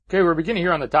Okay, we're beginning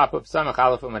here on the top of Samach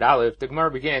Aleph Amud Aleph. The Gemara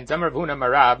begins, Amar Huna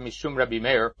Marav Mishum Rabbi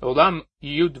Meir, Olam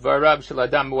Yud Varav Shel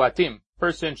Adam Muatim.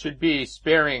 Person should be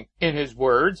sparing in his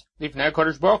words. Lifnei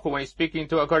HaKadosh Baruch Hu, when he's speaking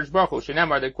to HaKadosh Baruch Hu.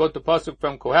 Shenemar, they quote the pasuk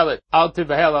from Kohelet, Al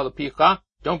Tivahel Al Picha.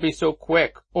 Don't be so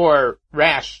quick or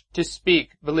rash to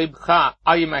speak. V'libcha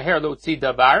al yimaher lotzi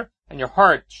davar. And your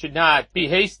heart should not be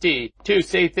hasty to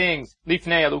say things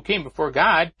lifnei Elokim, before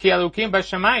God. Ki Elokim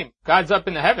b'shamayim. God's up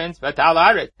in the heavens, v'tal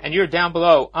aret, and you're down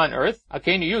below on earth.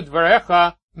 Akeinu yud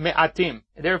varecha me'atim.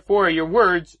 Therefore, your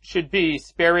words should be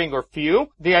sparing or few.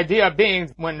 The idea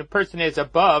being, when the person is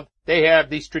above, they have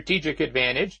the strategic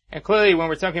advantage. And clearly, when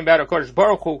we're talking about HaKadosh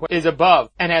Baruch Hu is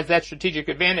above and has that strategic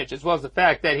advantage, as well as the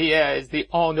fact that he is the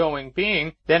all-knowing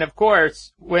being, then of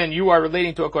course, when you are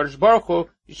relating to HaKadosh Baruch Hu,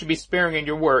 you should be sparing in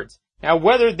your words. Now,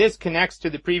 whether this connects to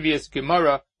the previous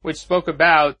Gemara, which spoke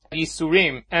about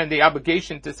Yisurim and the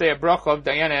obligation to say a bracha of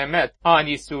Dayana Emet on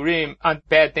Yisurim, on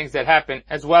bad things that happen,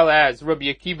 as well as Rabbi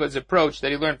Akiva's approach that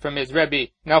he learned from his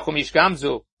Rebbe, Nachum Ish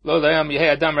Gamzu, Lo Layam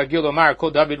Yehei Adam Ragil Omar Kol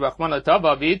David Rachman Latav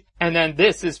Avid, and then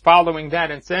this is following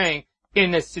that and saying,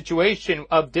 in a situation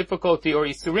of difficulty or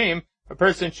Yisurim, a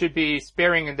person should be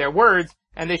sparing in their words,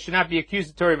 and they should not be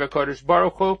accusatory of HaKadosh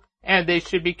Baruch Hu, and they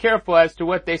should be careful as to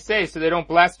what they say so they don't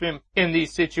blaspheme in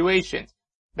these situations.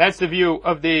 That's the view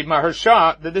of the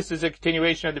Maharsha, that this is a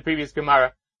continuation of the previous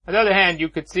Gemara. On the other hand, you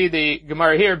could see the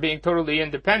Gemara here being totally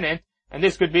independent, and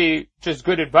this could be just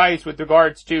good advice with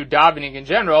regards to davening in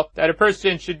general, that a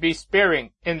person should be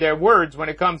sparing in their words when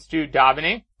it comes to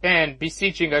davening and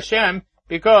beseeching Hashem,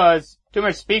 because too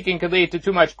much speaking could lead to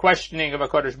too much questioning of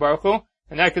HaKadosh Baruch Hu,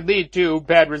 and that could lead to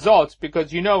bad results,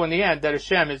 because you know in the end that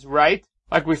Hashem is right.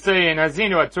 Like we say in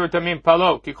Hazinu, Atzur Tamim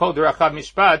Palo, Kikol Derachav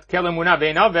Mishpat, Kelemuna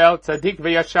Ve'inavel, Tzadik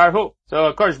Ve'yasharhu.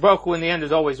 So HaKadosh Baruch Hu in the end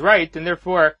is always right, and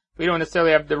therefore we don't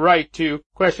necessarily have the right to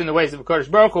question the ways of HaKadosh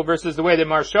Baruch Hu versus the way that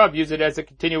Maharsha views it as a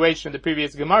continuation of the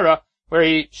previous Gemara, where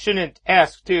he shouldn't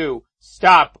ask to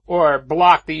stop or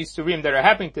block the Yisurim that are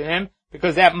happening to him,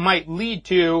 because that might lead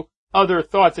to other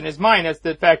thoughts in his mind as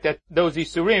the fact that those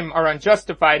Yisurim are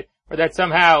unjustified, or that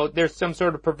somehow there's some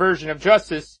sort of perversion of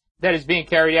justice that is being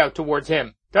carried out towards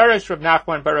him. Darash Rav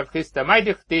Nachman bar Rav Chisda, my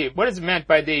dichtiv, what is meant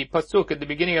by the pasuk at the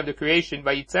beginning of the creation,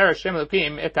 Vayitzer Hashem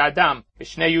Elokim et Adam,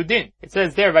 Shnei Yudin? It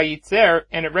says there Vayitzer,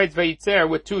 and it writes Vayitzer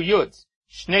with two Yuds.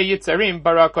 Shnei Yitzarim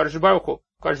bara HaKadosh Baruch Hu.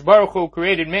 HaKadosh Baruch Hu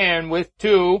created man with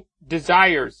two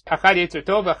desires, Achad Yetzer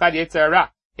Tov, Achad Yetzer Ra.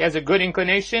 He has a good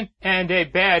inclination and a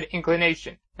bad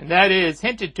inclination. And that is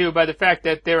hinted to by the fact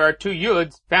that there are two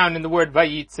Yuds found in the word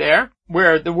Vayitzer,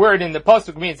 where the word in the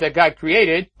pasuk means that God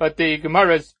created, but the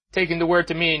Gemara is taking the word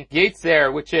to mean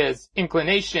Yetzer, which is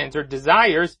inclinations or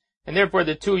desires, and therefore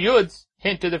the two Yuds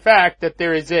hint to the fact that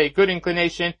there is a good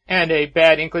inclination and a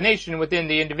bad inclination within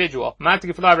the individual.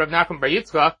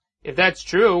 If that's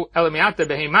true, Elamiata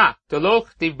Behema,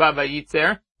 Toloch Tiv Ba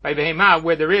Vayitzer, by Behema,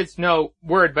 where there is no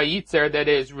word Vayitzer that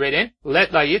is written,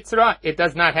 Let La Yitzra, it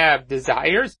does not have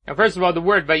desires. Now first of all, the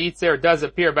word Vayitzer does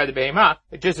appear by the Behema,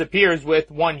 it just appears with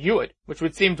one Yud, which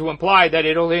would seem to imply that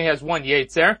it only has one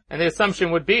Yetzer, and the assumption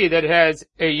would be that it has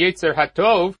a Yetzer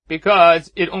Hatov,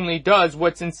 because it only does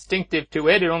what's instinctive to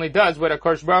it, it only does what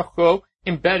HaKadosh Baruch Hu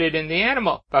embedded in the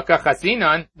animal.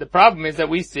 The problem is that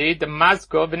we see the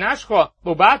mazko v'nashcho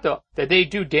bubato, that they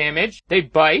do damage, they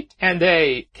bite, and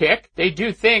they kick. They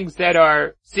do things that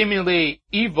are seemingly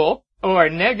evil or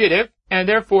negative, and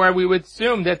therefore we would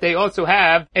assume that they also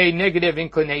have a negative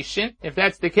inclination. If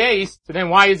that's the case, so then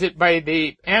why is it by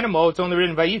the animal it's only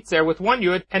written Vayitzer with one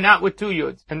Yud and not with two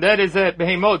Yuds? And that is that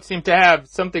Behemot seem to have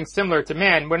something similar to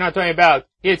man. We're not talking about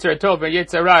Yetzer Tov or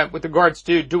Yetzer Ra with regards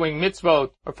to doing mitzvot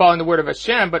or following the word of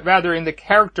Hashem, but rather in the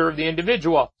character of the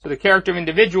individual. So the character of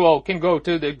individual can go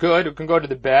to the good or can go to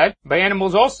the bad. By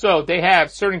animals also, they have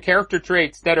certain character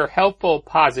traits that are helpful,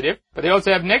 positive, but they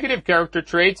also have negative character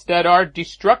traits that are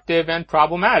destructive and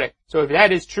problematic. So if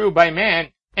that is true by man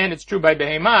and it's true by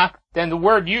Behemah, then the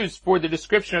word used for the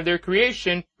description of their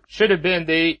creation should have been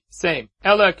the same.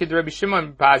 Ella kid Rabbi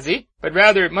Shimon Pazi, but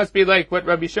rather it must be like what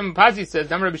Rabbi Shimon Pazi says.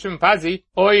 Nam Rabbi Shimon Pazi,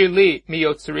 Oy li mi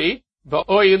yotzri,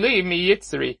 v'oy li mi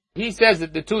yitzri. He says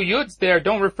that the two Yuds there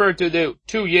don't refer to the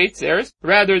two Yetzers.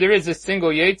 Rather, there is a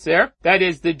single Yetzer. That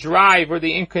is the drive or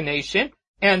the inclination.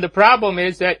 And the problem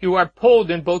is that you are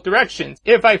pulled in both directions.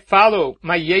 If I follow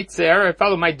my Yetzer, I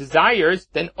follow my desires,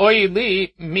 then Oy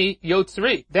li mi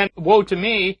yotzri. Then woe to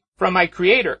me from my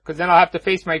Creator, because then I'll have to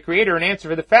face my Creator and answer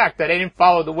for the fact that I didn't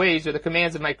follow the ways or the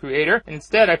commands of my Creator, and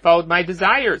instead I followed my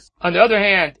desires. On the other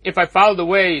hand, if I follow the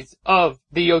ways of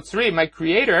the Yotzri, my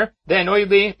Creator, then Oy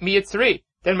li mi yitzri.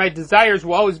 Then my desires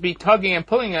will always be tugging and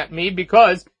pulling at me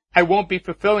because I won't be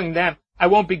fulfilling them I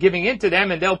won't be giving in to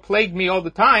them, and they'll plague me all the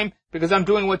time because I'm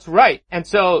doing what's right. And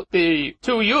so the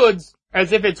two yuds,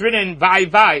 as if it's written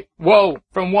vai, woe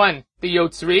from one, the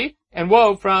yotzri, and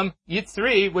woe from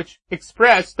yitzri, which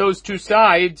express those two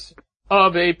sides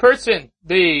of a person,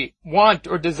 the want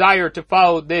or desire to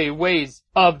follow the ways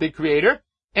of the Creator,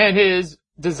 and his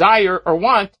desire or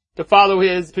want to follow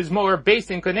his more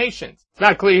base inclinations. It's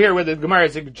not clear here whether the Gemara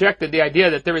has rejected the idea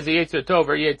that there is a Yetzer Tov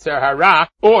or Yetzer Hara,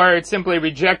 or it's simply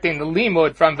rejecting the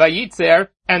limud from Vayitzer,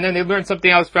 and then they learn something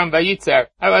else from Vayitzer.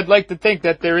 I would like to think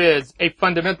that there is a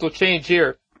fundamental change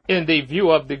here in the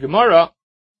view of the Gemara,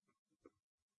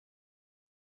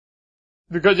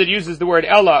 because it uses the word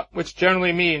Ella, which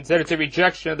generally means that it's a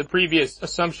rejection of the previous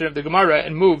assumption of the Gemara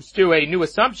and moves to a new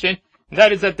assumption. And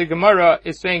that is that the Gemara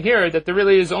is saying here that there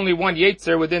really is only one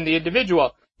Yetzer within the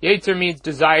individual. Yetzer means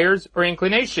desires or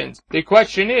inclinations. The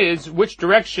question is, which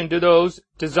direction do those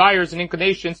desires and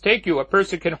inclinations take you? A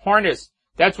person can harness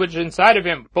that's what's inside of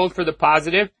him, both for the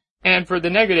positive and for the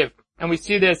negative. And we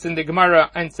see this in the Gemara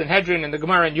and Sanhedrin and the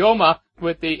Gemara in Yoma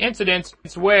with the incidents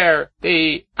where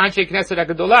the Anshe Knesset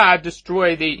HaGadolah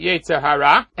destroy the Yetzer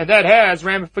Hara, and that has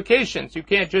ramifications. You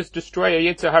can't just destroy a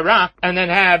Yetzer Hara and then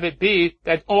have it be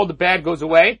that all the bad goes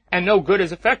away and no good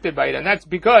is affected by it. And that's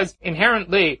because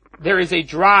inherently there is a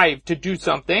drive to do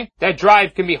something. That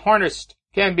drive can be harnessed,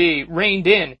 can be reined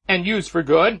in and used for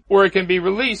good, or it can be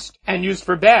released and used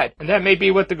for bad. And that may be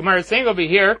what the Gemara is saying over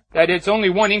here, that it's only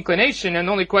one inclination, and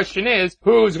the only question is,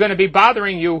 who's going to be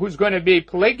bothering you? Who's going to be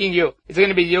plaguing you? Is it going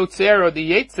to be Yotzer or the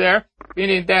Yetzer?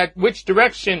 Meaning that which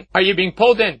direction are you being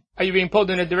pulled in? Are you being pulled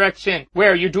in a direction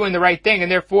where you're doing the right thing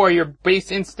and therefore your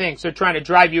base instincts are trying to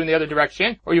drive you in the other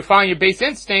direction? Or you're following your base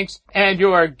instincts and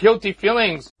your guilty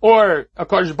feelings, or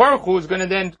HaKadosh Baruch Hu is going to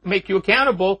then make you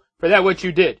accountable for that what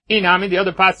you did. Inami, the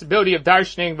other possibility of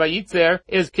darshaning Vayitzer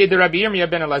is Kid Rabbi Yirmiyah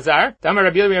ben Elazar. Damar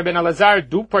Rabbi Yirmiyah ben Elazar,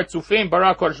 du partzufim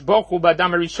bara HaKadosh Baruch Hu b'adam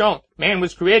harishon. Man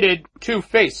was created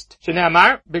two-faced.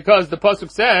 Shenamar, because the pasuk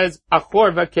says,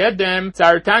 Achor v'kedem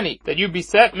tzartani, that you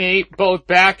beset me both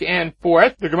back and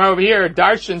forth. The Gemara over here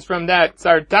darshans from that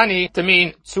tzartani to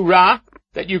mean tzura,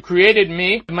 that you created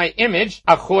me, my image,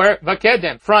 achor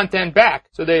v'kedem, front and back.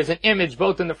 So there's an image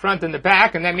both in the front and the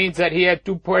back, and that means that he had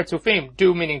two partzufim.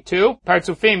 Du meaning two,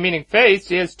 partzufim meaning face.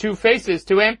 He has two faces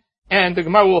to him, and the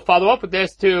Gemara will follow up with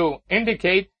this to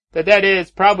indicate that that is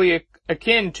probably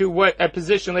akin to what a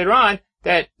position later on,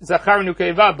 that Zachar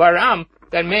Nukeva Baram,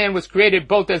 that man was created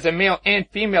both as a male and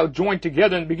female joined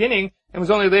together in the beginning, and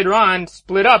was only later on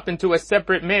split up into a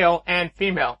separate male and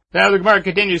female. Now the Gemara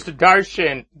continues to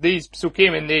darshan these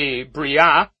psukim in the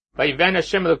Bria, Vayiven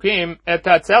Hashem Elokim et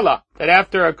HaTzela, that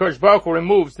after HaKadosh Baruch Hu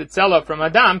removes the tzela from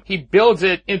Adam, he builds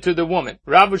it into the woman.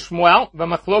 Rav Shmuel,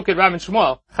 v'machloket Rav and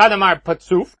Shmuel, Chad Amar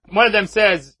Patzuf. One of them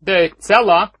says the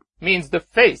tzela means the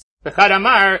face. V'chad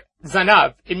Amar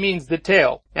Zanav, it means the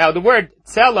tail. Now the word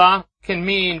tzela can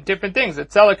mean different things. A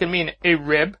tzela can mean a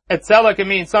rib. A tzela can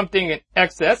mean something in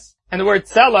excess. And the word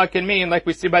tzela can mean, like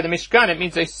we see by the Mishkan, it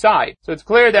means a side. So it's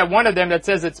clear that one of them that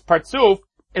says it's partzuf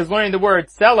is learning the word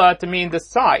tzela to mean the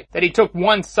side. That he took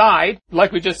one side,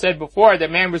 like we just said before,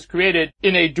 that man was created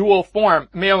in a dual form,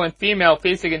 male and female,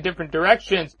 facing in different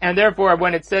directions. And therefore,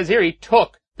 when it says here, he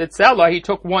took the tzela, he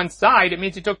took one side, it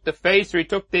means he took the face or he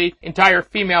took the entire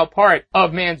female part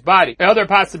of man's body. The other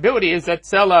possibility is that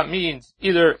tzela means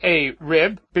either a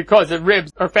rib, because the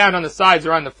ribs are found on the sides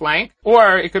or on the flank,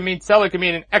 or it could mean tzela could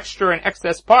mean an extra and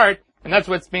excess part, and that's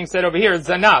what's being said over here,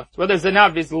 zanav. So whether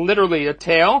zanav is literally a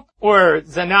tail, or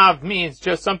zanav means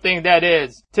just something that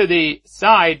is to the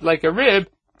side like a rib,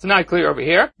 it's not clear over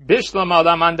here. Bishlam al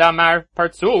damar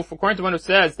partzuf, according to one who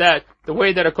says that the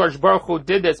way that HaKadosh Baruch Hu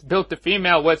did this, built the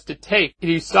female, was to take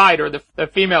the side or the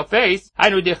female face. So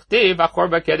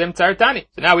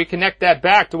now we connect that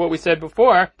back to what we said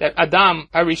before, that Adam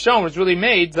Harishon was really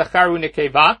made Zacharu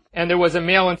Nekeva, and there was a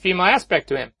male and female aspect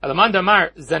to him. Alaman damar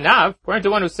zanav, according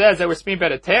to one who says that we're speaking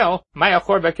about a tail,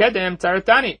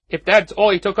 if that's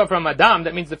all he took up from Adam,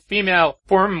 that means the female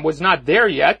form was not there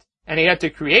yet, and he had to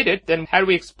create it, then how do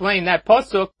we explain that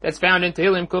pasuk that's found in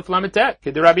Tehillim Kuf Lametet?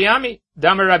 Kid Rabbi Ami,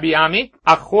 Damar Rabbi Ami,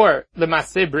 Achor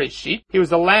Lemaseh Breshit. He was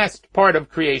the last part of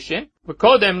creation.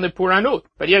 V'kodem lepuranut,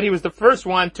 but yet he was the first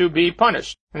one to be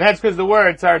punished. And that's because the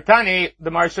word Tzaratani, the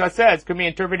Maharsha says, can be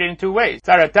interpreted in two ways.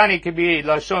 Tzaratani could be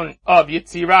Lashon of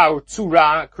Yitzira or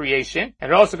Tzura, creation.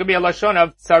 And it also could be a Lashon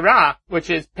of Tzara, which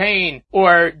is pain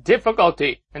or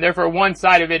difficulty. And therefore one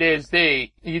side of it is the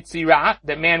Yitzira,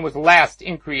 that man was last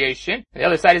in creation. And the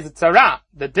other side is the Tzara,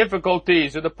 the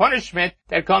difficulties or the punishment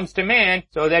that comes to man,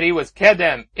 so that he was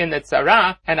Kedem in the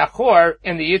Tzara and Achor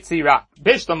in the Yitzira.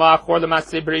 Bishlama Achor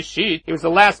L'Maseh Bereshit, he was the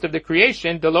last of the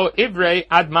creation, Delo Ivrei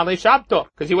Ad Malei Shabto,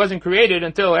 because he wasn't created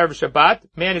until Erev Shabbat.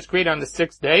 Man is created on the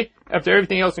sixth day. After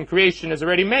everything else in creation is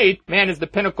already made, man is the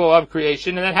pinnacle of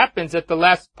creation, and that happens at the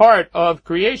last part of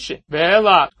creation.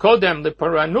 Ve'ela Kodem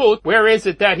L'Poranut, where is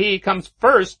it that he comes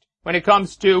first when it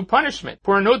comes to punishment?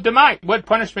 Puranut demai. What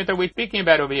punishment are we speaking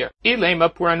about over here?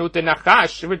 Ilema Puranut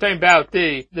Nachash. We're talking about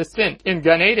the sin in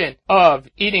Gan Eden of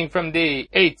eating from the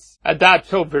eitz Adat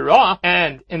Tov V'Ra,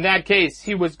 and in that case,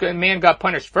 man got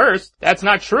punished first. That's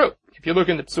not true. If you look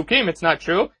in the Psukim, it's not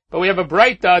true. But we have a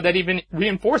Braita that even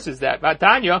reinforces that.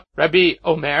 Vatanya, Rabbi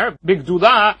Omer,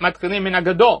 Bigdula matchilim min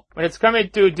hagadol. When it's coming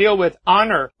to deal with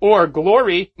honor or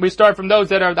glory, we start from those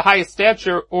that are the highest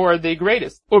stature or the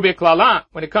greatest. Ubiklala,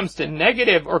 when it comes to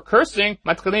negative or cursing,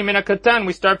 matchilim min hakatan,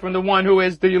 we start from the one who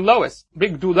is the lowest.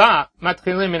 Bigdula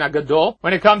matchilim min hagadol.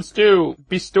 When it comes to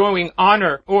bestowing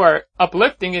honor or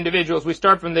uplifting individuals, we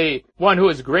start from the one who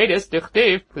is greatest.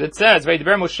 Dichtiv, because it says,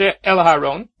 Vayidber Moshe el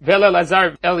Haron, vel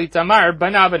Elazar el Itamar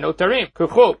banav notarim.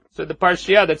 Kuchu. So the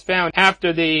parsha that's found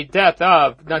after the death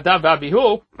of Nadav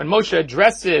Abihu, when Moshe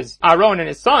addresses Aaron and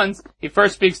his sons, he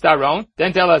first speaks to Aaron,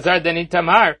 then to Elazar, then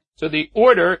Itamar. So the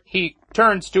order, he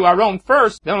turns to Aaron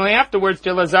first, then only afterwards to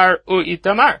Elazar u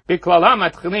Itamar. Biklala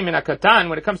matchilim min hakatan.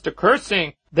 When it comes to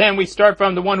cursing, then we start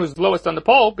from the one who's lowest on the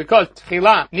pole, because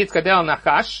Tchila nitkadel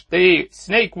nachash, the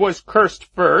snake was cursed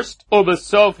first,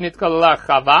 ubesof nitkalala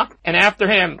chava, and after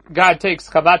him, God takes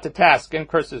Chava to task and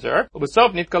curses her,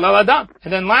 ubesof nitkalal Adam.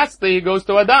 And then lastly, he goes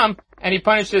to Adam, and he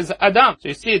punishes Adam. So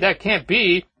you see, that can't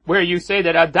be where you say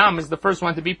that Adam is the first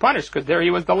one to be punished, because there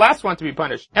he was the last one to be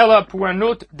punished. Ela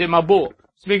puranut de mabul.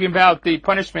 Speaking about the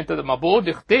punishment of the Mabul,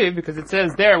 Dichtiv, because it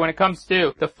says there, when it comes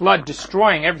to the flood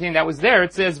destroying everything that was there,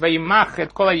 it says, Vayimach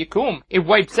et kol hayikum. It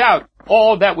wipes out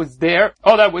all that was there,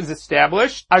 all that was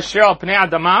established. Asher al pnei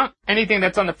adama, anything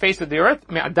that's on the face of the earth,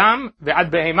 me'adam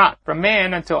ve'ad behema, from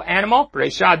man until animal,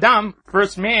 reisha adam,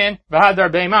 first man,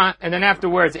 v'hadar behema, and then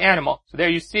afterwards animal. So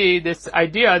there you see this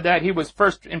idea that he was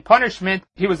first in punishment,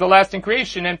 he was the last in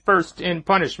creation and first in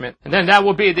punishment. And then that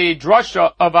will be the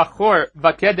drasha of Achor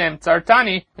v'kedem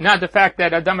tzartani, and not the fact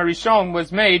that Adam Rishon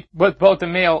was made with both a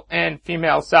male and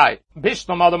female side.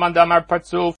 Bishlam al damar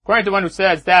partzuf, according to one who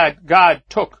says that God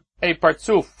took a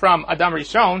partzuf from Adam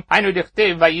Rishon, Hainu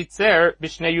dichtiv vayitzer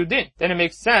b'shnei yudin. Then it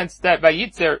makes sense that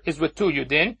vayitzer is with two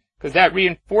yudin, because that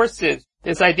reinforces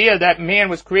this idea that man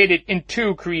was created in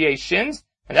two creations.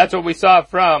 And that's what we saw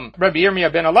from Rabbi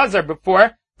Yirmiyah ben Elazar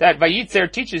before, that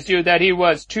vayitzer teaches you that he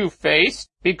was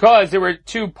two-faced, because there were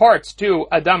two parts to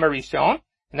Adam Rishon,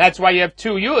 and that's why you have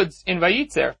two yuds in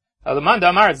vayitzer. Alamanda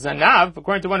Amar Zanav,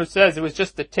 according to one who says it was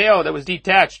just the tail that was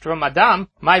detached from Adam,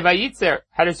 my Vayitzer.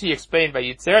 How does he explain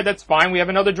Vayitzer? That's fine, we have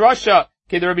another drasha.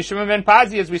 Kid Rabbi Shimon ben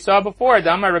Pazi, as we saw before,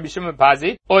 Damar Rabbi Shimon ben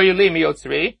Pazi, Oyeli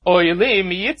miyotzri, Oyeli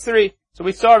miyitzri. So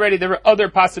we saw already there were other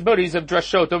possibilities of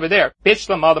drashot over there.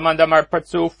 Bishlam Alamanda Amar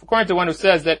Partzuf, according to one who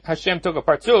says that Hashem took a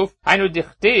Partzuf, Hainu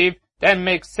Dichtiv, that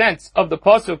makes sense of the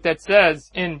pasuk that says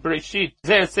in Bereshit,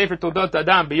 Zeh Sefer Toldot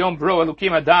Adam, B'yom Bro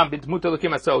Elukim Adam, B'dmut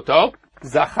Elukim Asoto,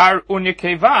 Zachar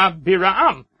unikeva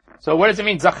bira'am. So what does it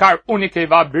mean, Zachar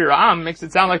unikeva bira'am? Makes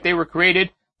it sound like they were created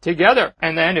together.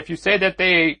 And then if you say that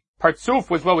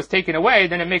Partzuf was what was taken away,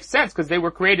 then it makes sense because they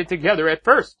were created together at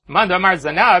first. Mandamar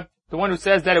Zanav, the one who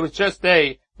says that it was just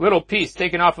a little piece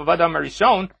taken off of Adam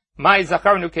Rishon, Mai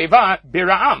Zachar unikeva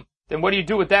bira'am. Then what do you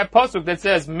do with that pasuk that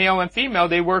says male and female,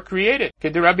 they were created?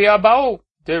 K'de Rabbi Abau.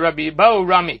 The Rabbi Abau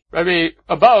Rami. Rabbi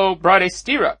Abau brought a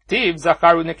stira. Tiv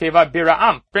Zacharu Nekeva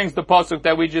Bira'am. Brings the pasuk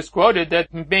that we just quoted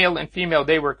that male and female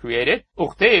they were created.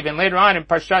 Uchtiv, and later on in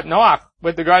Parshat Noach,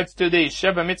 with regards to the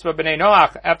Sheva Mitzvah B'nai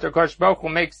Noach, after Kosh Baruch Hu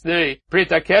makes the Brit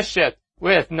HaKeshet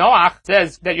with Noach,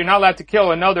 says that you're not allowed to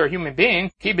kill another human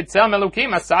being. Ki b'tzel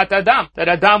melukim asat Adam. That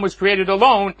Adam was created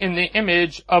alone in the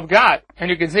image of God. And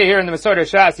you can see here in the Masor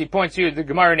Shas, he points you to the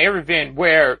Gemara in Eruvin,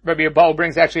 where Rabbi Abau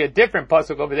brings actually a different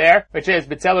pasuk over there, which is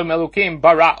b'tzelu melukim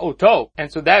bara oto.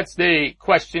 And so that's the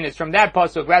question, is from that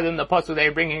pasuk rather than the pasuk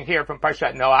they're bringing here from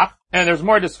Parshat Noach. And there's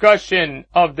more discussion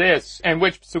of this and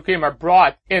which psukim are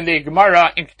brought in the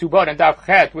Gemara in Ketubot and Daf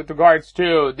Chet with regards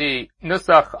to the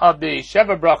nusach of the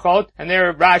Sheva Brachot, and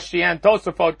there Rashi and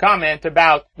Tosafot comment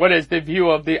about what is the view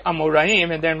of the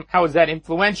Amoraim, and then how is that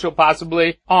influential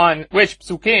possibly on which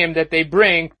psukim that they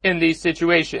bring in these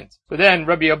situations. So then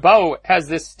Rabbi Abahu has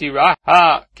this stira.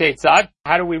 Ketzad.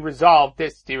 How do we resolve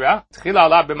this stira? Tchila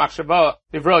alav b'machshava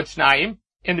livrod shnayim.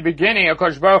 In the beginning,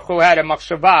 HaKadosh Baruch Hu had a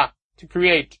machshava to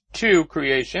create two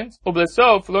creations.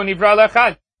 Ublesof lo nivra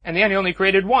lechad. In the end, he only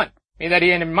created one. Meaning that he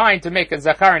had in mind to make a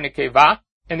zachar and a keva.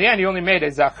 In the end, he only made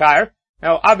a zachar.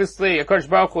 Now, obviously, HaKadosh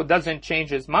Baruch Hu doesn't change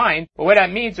his mind, but what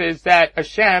that means is that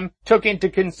Hashem took into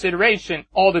consideration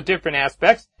all the different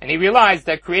aspects, and he realized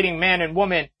that creating man and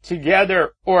woman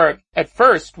together, or at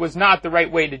first, was not the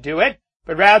right way to do it,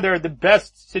 but rather the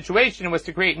best situation was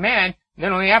to create man, and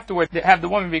then only afterwards to have the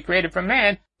woman be created from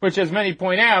man, which, as many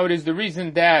point out, is the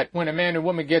reason that when a man and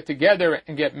woman get together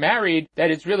and get married,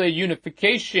 that it's really a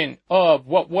unification of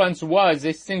what once was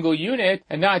a single unit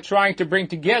and not trying to bring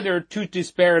together two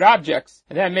disparate objects.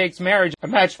 And that makes marriage a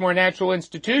much more natural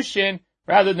institution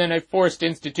rather than a forced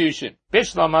institution.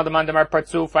 Bishlam Adamandamar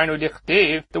Partsuf Ainu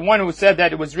Dichtiv, the one who said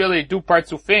that it was really du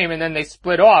Partsufim and then they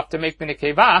split off to make the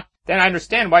Nekeva, then I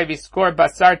understand why we score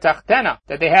Basar Tachtena,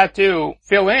 that they had to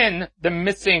fill in the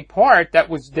missing part that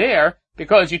was there,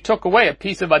 because you took away a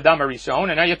piece of Adam Rishon,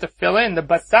 and now you have to fill in the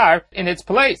basar in its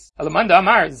place. Alamanda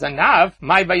Amar, Zanav,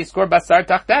 Mai Vayiskor Basar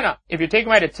Tachtena. If you're taking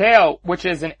away the tail, which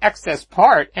is an excess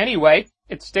part anyway,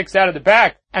 it sticks out of the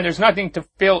back, and there's nothing to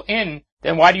fill in,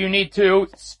 then why do you need to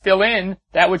fill in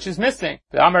that which is missing?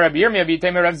 You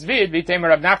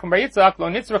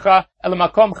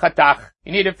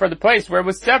need it for the place where it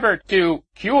was severed to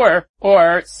cure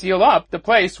or seal up the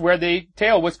place where the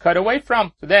tail was cut away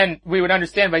from. So then we would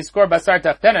understand Vayiskor Basar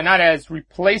Tachtena not as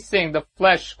replacing the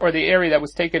flesh or the area that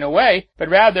was taken away, but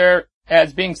rather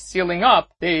as being sealing up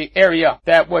the area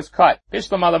that was cut.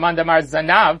 Bishlam Alamandamar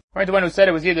Zanav, right, the one who said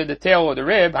it was either the tail or the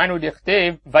rib, Hainu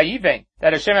Dichtiv Vayiven,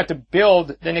 that Hashem had to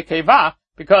build the Nekeva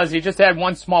because he just had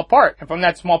one small part, and from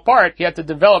that small part he had to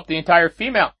develop the entire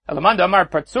female. Alamandamar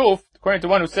Partsuf, according to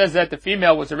one who says that the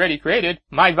female was already created,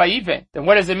 my vayiven. Then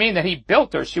what does it mean that he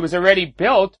built her? She was already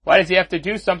built. Why does he have to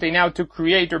do something now to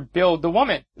create or build the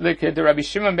woman? Like the Rabbi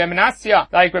Shimon ben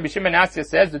Menasya. Like Rabbi Shimon ben Menasya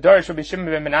says, the Dorish Rabbi Shimon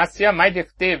ben Menasya, my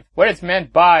dichtiv. What is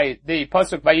meant by the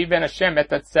pasuk vayiven Hashem et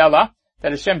tzela,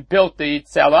 that Hashem built the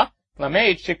tzela.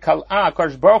 Lameid shekal'a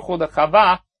Kodesh Baruch Hu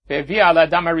lechava ve'evia al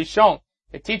Adam HaRishon.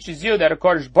 It teaches you that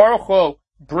Kodesh Baruch Hu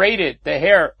braided the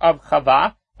hair of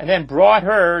Chava, and then brought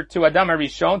her to Adam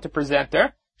HaRishon to present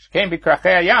her. She came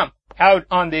b'krachei hayam, out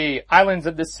on the islands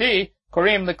of the sea,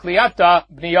 korim l'kliyata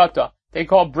b'niyata. They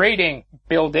call braiding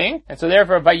building, and so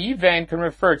therefore Vayiven can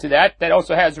refer to that. That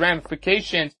also has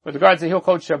ramifications with regards to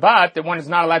Hilchot Shabbat, that one is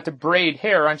not allowed to braid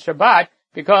hair on Shabbat,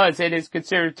 because it is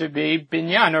considered to be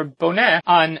binyan or boneh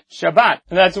on Shabbat.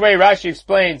 And that's the way Rashi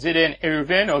explains it in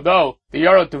Eruvin, although the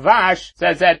Yorot Tuvash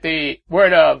says that the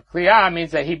word of kliyah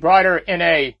means that he brought her in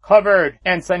a covered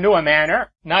and sanua manner,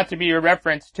 not to be a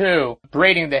reference to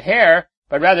braiding the hair,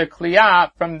 but rather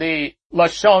kliyah from the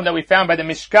lashon that we found by the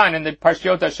Mishkan in the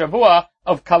Parshiot HaShavua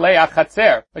of Kalei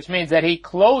HaChatzer, which means that he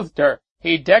clothed her,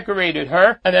 he decorated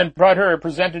her, and then brought her,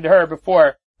 presented her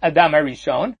before Adam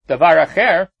HaRishon. Davar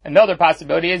acher, another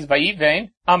possibility is Vayiven,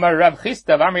 Amar Rav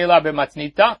Chisda, V'amrila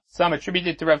b'matnita. Some attribute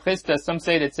it to Rav Chisda, some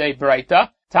say that it's a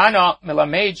Braita. Tana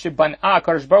melamed sheban'a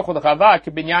Kodesh Baruch Hu l'Chava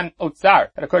k'binyan otzar.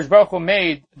 That Kodesh Baruch Hu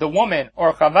made the woman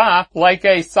or Chava like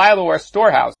a silo or a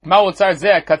storehouse. Ma otzar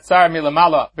zeh katzar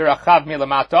milamala v'rachav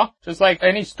milamata. Just like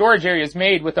any storage area is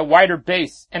made with a wider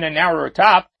base and a narrower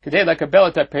top, k'dei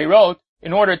lekabel et peirot,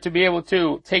 in order to be able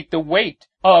to take the weight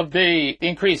of the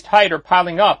increased height or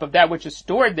piling up of that which is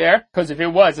stored there, because if it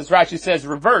was, as Rashi says,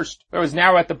 reversed, it was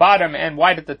narrow at the bottom and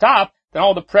wide at the top, then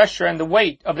all the pressure and the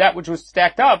weight of that which was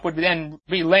stacked up would then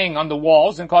be laying on the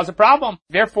walls and cause a problem.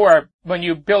 Therefore, when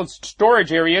you build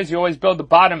storage areas, you always build the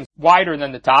bottom wider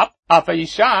than the top.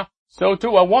 Afayisha, so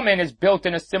too a woman is built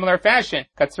in a similar fashion.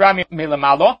 Katzra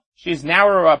milamalo, she's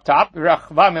narrower up top,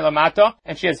 rachva milamato,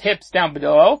 and she has hips down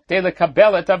below,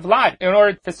 delekabel avlad, in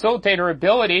order to facilitate her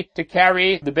ability to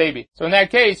carry the baby. So in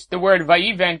that case, the word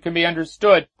vayiven can be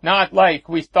understood not like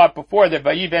we thought before that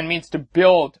vayiven means to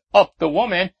build up the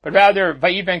woman, but rather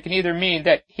vayiven can either mean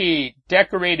that he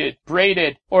decorated,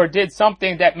 braided, or did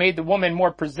something that made the woman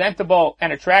more presentable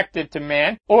and attractive to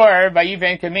man, or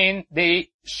vayiven can mean the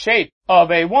shape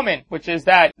of a woman, which is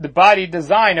that the body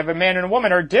design of a man and a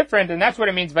woman are different, and that's what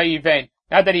it means vayiven.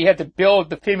 Not that he had to build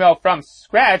the female from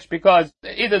scratch, because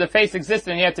either the face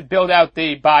existed and he had to build out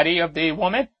the body of the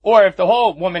woman, or if the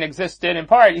whole woman existed in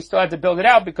part, he still had to build it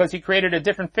out because he created a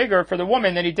different figure for the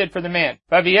woman than he did for the man.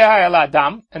 And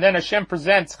then Hashem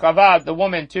presents Chava, the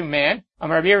woman, to man.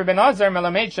 From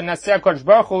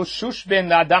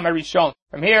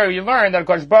here you learn that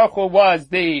Kodesh Baruch Hu was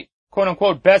the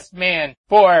quote-unquote best man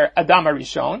for Adam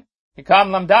HaRishon.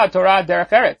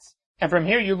 And from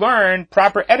here you learn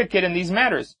proper etiquette in these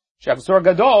matters. That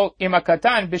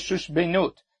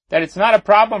it's not a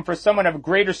problem for someone of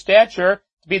greater stature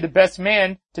to be the best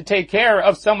man to take care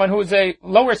of someone who is a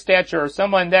lower stature, or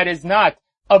someone that is not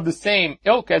of the same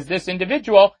ilk as this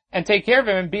individual, and take care of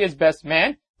him and be his best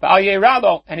man.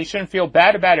 And he shouldn't feel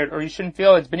bad about it, or he shouldn't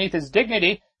feel it's beneath his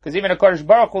dignity, because even HaKadosh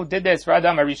Baruch Hu did this for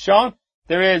Adam HaRishon.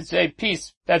 There is a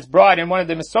piece that's brought in one of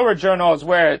the Masorah journals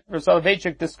where Rav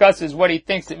Soloveitchik discusses what he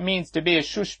thinks it means to be a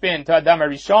shushbin to Adam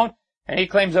HaRishon, and he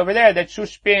claims over there that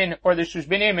shushbin or the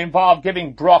shushbinim involve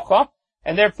giving bracha,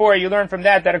 and therefore you learn from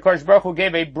that HaKadosh Baruch Hu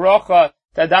gave a bracha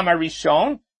to Adam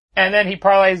HaRishon, and then he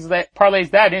parlays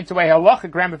that into a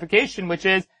halachic ramification, which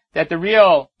is that the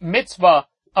real mitzvah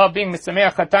of being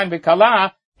Mesameach Chatan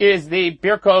V'Kala is the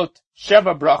Birkot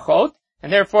Sheva Brachot,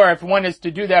 and therefore if one is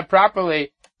to do that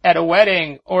properly at a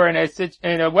wedding or in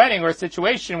a wedding or a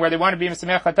situation where they want to be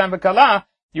Mesameach Chatan V'Kala,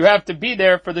 you have to be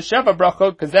there for the Sheva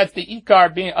Brachot, because that's the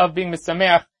ikar of being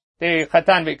Mesameach the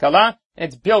Chatan V'Kala.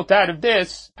 It's built out of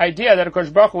this idea that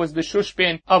HaKadosh Baruch Hu was the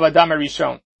Shushbin of Adam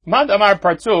HaRishon. Mad Amar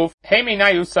Partzuf, Hemi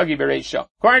Nayu Sagi Bereisha.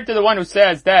 According to the one who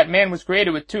says that man was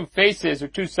created with two faces or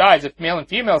two sides, a male and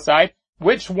female side,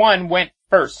 which one went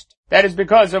first? That is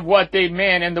because of what the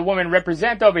man and the woman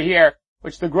represent over here,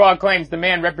 which the Gra claims the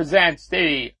man represents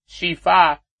the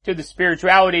Shifa to the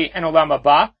spirituality and Olam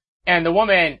Haba, and the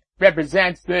woman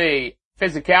represents the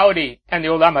physicality and the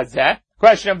Olam Hazeh.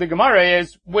 Question of the Gemara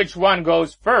is, which one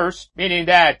goes first? Meaning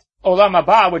that Olam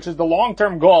Haba, which is the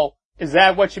long-term goal, is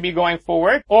that what should be going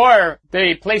forward? Or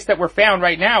the place that we're found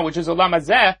right now, which is Olam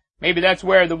Hazeh, maybe that's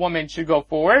where the woman should go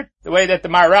forward. The way that the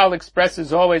Maharal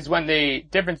expresses always when the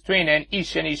difference between an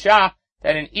Ish and Isha,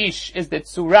 that an Ish is the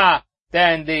Tzura,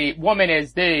 then the woman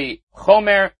is the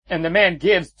Chomer, and the man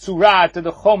gives Tzura to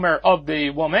the Chomer of the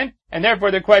woman. And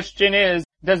therefore the question is,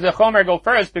 does the Chomer go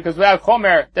first? Because without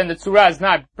Chomer, then the Tzura is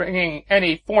not bringing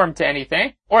any form to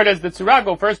anything. Or does the Tzura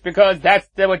go first because that's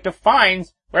what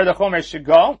defines where the Chomer should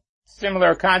go?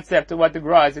 Similar concept to what the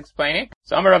Gra is explaining.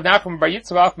 So Amar Rav Nachman bar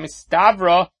Yitzchak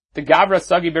Mistavra the Gavra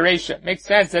Sagi Bereisha. Makes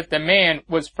sense that the man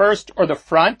was first or the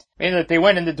front, meaning that they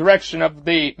went in the direction of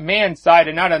the man's side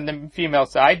and not on the female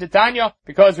side. Tanya,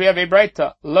 because we have a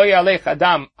Breita, Lo Yalech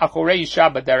Adam Achorei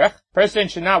Isha B'derech. Person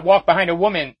should not walk behind a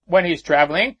woman when he's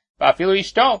traveling, V'afilu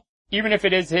Ishto, even if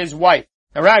it is his wife.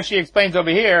 Now Rashi explains over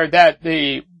here that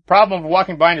the problem of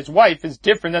walking behind his wife is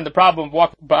different than the problem of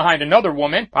walking behind another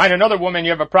woman. Behind another woman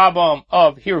you have a problem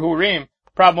of Hirhurim,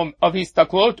 problem of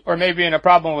Histaklot, or maybe in a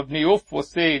problem of Niyuf. We'll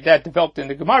see that developed in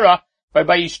the Gemara. But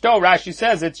by Ishto, Rashi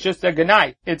says it's just a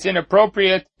Ganai. It's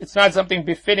inappropriate. It's not something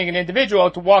befitting an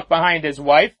individual to walk behind his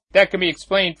wife. That can be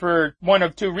explained for one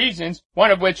of two reasons.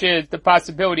 One of which is the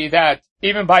possibility that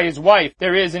even by his wife,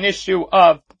 there is an issue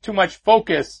of too much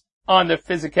focus on the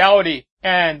physicality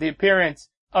and the appearance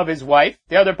of his wife.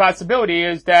 The other possibility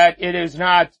is that it is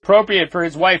not appropriate for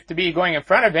his wife to be going in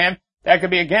front of him. That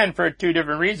could be again for two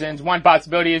different reasons. One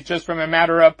possibility is just from a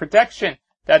matter of protection,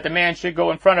 that the man should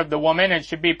go in front of the woman and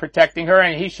should be protecting her,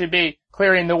 and he should be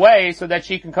clearing the way so that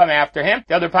she can come after him.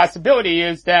 The other possibility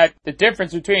is that the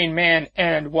difference between man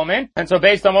and woman, and so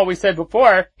based on what we said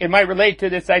before, it might relate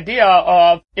to this idea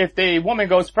of if the woman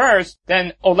goes first,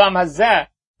 then Olam Hazeh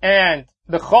and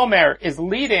the Chomer is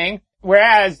leading,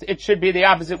 whereas it should be the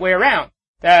opposite way around.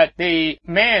 That the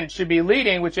man should be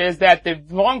leading, which is that the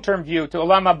long-term view to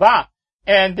Olam Haba,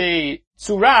 and the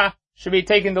Tzura should be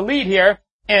taking the lead here,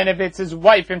 and if it's his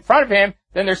wife in front of him,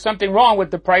 then there's something wrong with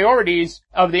the priorities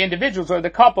of the individuals or the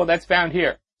couple that's found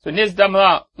here. So Nizdam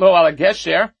lo ala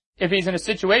gesher, if he's in a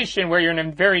situation where you're in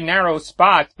a very narrow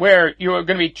spot, where you're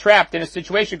going to be trapped in a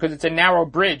situation because it's a narrow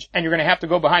bridge, and you're going to have to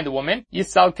go behind the woman,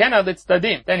 Yisalkena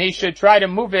litzdadim, then he should try to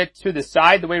move it to the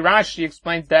side. The way Rashi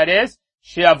explains that is,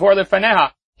 She'avor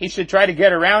lefaneha. He should try to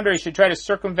get around her, he should try to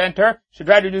circumvent her, should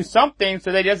try to do something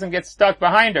so that he doesn't get stuck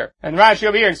behind her. And Rashi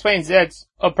over here explains that's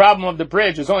a problem of the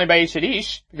bridge is only by Ish et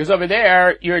Ish, because over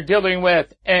there you're dealing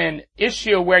with an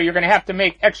issue where you're going to have to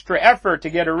make extra effort to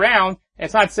get around.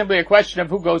 It's not simply a question of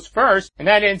who goes first. In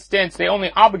that instance, they only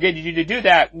obligated you to do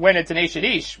that when it's an Ish et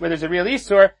Ish, where there's a real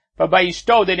Isur, but by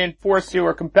Ishto they didn't force you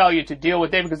or compel you to deal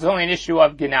with it because it's only an issue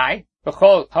of Genai. Now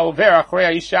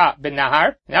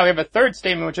we have a third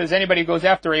statement, which is anybody who goes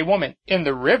after a woman in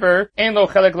the river, ein lo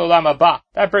chelek l'olam haba.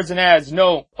 That person has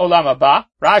no olam haba.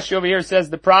 Rashi over here says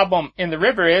the problem in the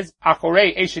river is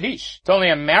achorei eshet ish. It's only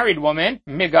a married woman,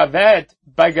 migavet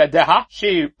bagadeha.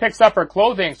 She picks up her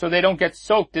clothing so they don't get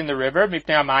soaked in the river,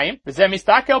 mipnei hamayim. V'zeh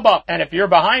mistakel ba. And if you're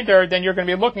behind her, then you're going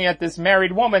to be looking at this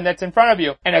married woman that's in front of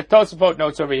you. And as Tosafot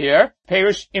notes over here,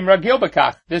 perish imragil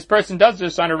bakach. This person does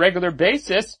this on a regular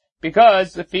basis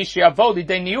because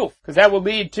that will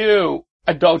lead to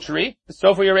adultery.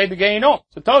 So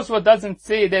Tosafot doesn't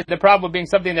see that the problem being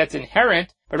something that's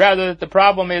inherent, but rather that the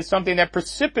problem is something that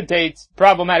precipitates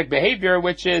problematic behavior,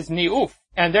 which is ni'uf.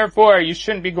 And therefore, you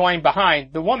shouldn't be going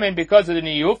behind the woman because of the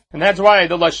niyuf. And that's why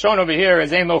the lashon over here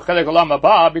is ein lo chelek olam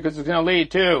haba, because it's going to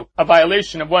lead to a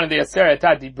violation of one of the aseret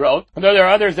hadibrot. Although there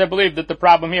are others that believe that the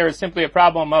problem here is simply a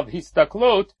problem of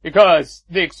histaklut, because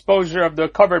the exposure of the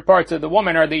covered parts of the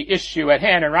woman are the issue at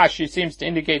hand, and Rashi seems to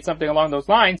indicate something along those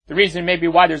lines. The reason maybe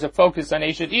why there's a focus on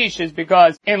eshet ish is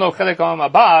because ein lo chelek olam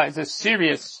haba is a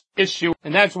serious issue,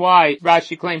 and that's why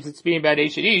Rashi claims it's speaking about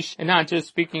eshet ish and not just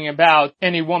speaking about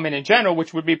any woman in general,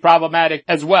 which would be problematic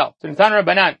as well. So Natan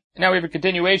Rabbanan. Now we have a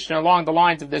continuation along the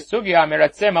lines of this sugya,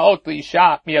 meratzeh ma'ot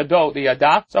li'isha miyado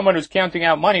li'yada. Someone who's counting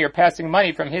out money or passing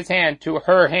money from his hand to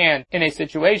her hand in a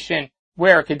situation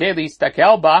where kedeli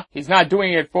stakelba, he's not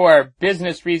doing it for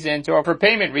business reasons or for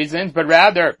payment reasons, but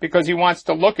rather because he wants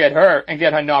to look at her and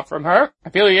get hanaf from her.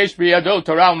 Even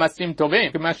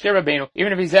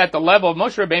if he's at the level of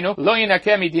Moshe Rabbeinu, lo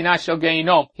yinakeh midina shel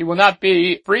geinom, he will not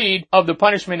be freed of the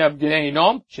punishment of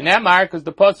geinom. Shenamar, because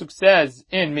the pasuk says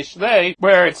in Mishlei,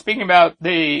 where it's speaking about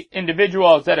the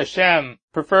individuals that Hashem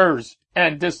prefers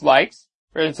and dislikes.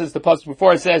 For instance, the pasuk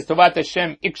before it says, Tovat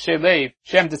Hashem ikshelev,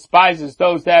 Hashem despises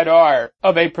those that are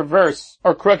of a perverse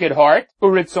or crooked heart,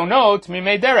 uritzono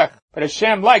tmimei derech, but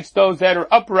Hashem likes those that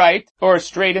are upright or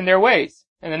straight in their ways.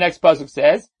 And the next pasuk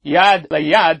says, Yad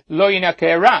layad lo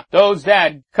yinakeh ra, those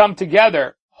that come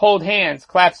together, hold hands,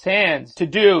 clasp hands to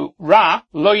do ra,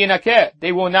 lo yinakeh,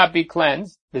 they will not be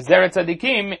cleansed. V'zeret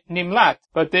tzadikim nimlat,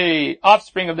 but the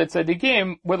offspring of the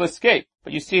tzadikim will escape.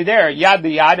 But you see there, yad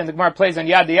liyad, and the Gemara plays on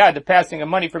yad liyad, the passing of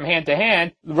money from hand to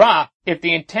hand. Ra, if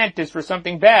the intent is for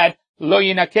something bad, lo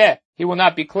yinakeh, he will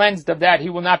not be cleansed of that,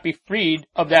 he will not be freed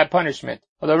of that punishment.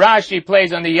 Although Rashi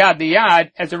plays on the yad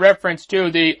liyad as a reference to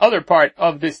the other part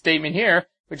of this statement here,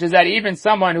 which is that even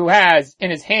someone who has in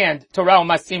his hand Torah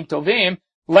u'masim tovim,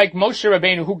 like Moshe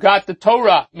Rabbeinu who got the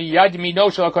Torah, miyad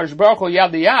mino shel HaKadosh Baruch Hu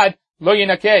yad liyad, lo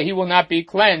yinakeh, he will not be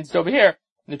cleansed over here.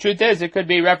 And the truth is, it could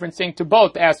be referencing to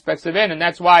both aspects of it, and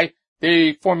that's why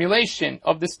the formulation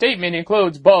of the statement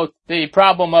includes both the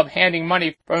problem of handing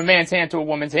money from a man's hand to a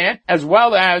woman's hand, as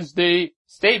well as the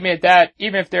statement that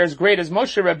even if they're as great as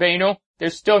Moshe Rabbeinu,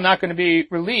 they're still not going to be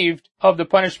relieved of the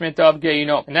punishment of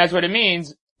Geinom. And that's what it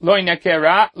means, lo yinakeh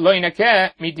ra, lo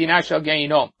yinakeh midina shel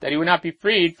Geinom, that he would not be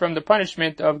freed from the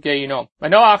punishment of Geinom.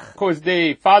 Manoach, who is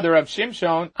the father of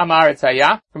Shimshon, Amar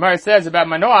Etzayah, Gemara says about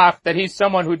Manoach that he's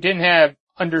someone who didn't have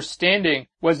understanding,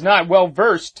 was not well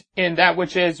versed in that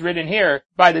which is written here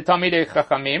by the Talmidei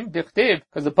Chachamim, Dichtiv,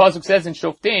 because the pasuk says in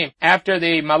Shoftim, after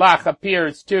the Malach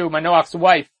appears to Manoach's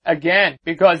wife again,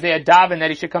 because they had davened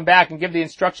that he should come back and give the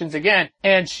instructions again,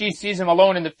 and she sees him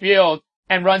alone in the field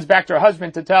and runs back to her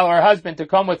husband to tell her husband to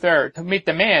come with her to meet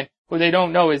the man who they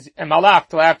don't know is a Malach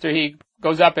till after he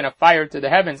goes up in a fire to the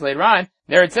heavens later on.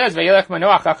 There it says, Vayelech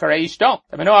Manoach acharei ishto.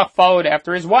 The Manoach followed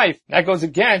after his wife. That goes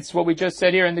against what we just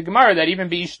said here in the Gemara, that even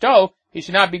be ishto, he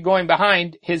should not be going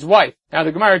behind his wife. Now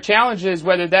the Gemara challenges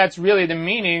whether that's really the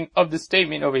meaning of the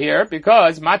statement over here,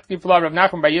 because Matkif Rav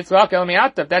Nachman by Yitzchak El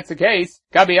Mi'ata, if that's the case,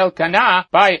 Gabi Elkanah,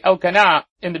 by Elkanah,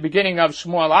 in the beginning of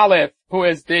Shmuel Aleph, who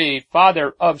is the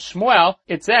father of Shmuel,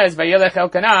 it says, Vayelech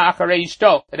Elkanah acharei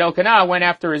ishto, that Elkanah went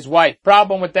after his wife.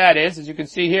 Problem with that is, as you can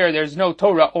see here, there's no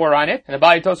Torah or on it, and the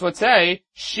Bali Tosfot say,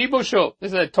 Shibushu,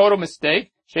 this is a total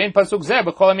mistake, Shein Pasuk Zeh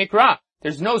B'chol HaMikra.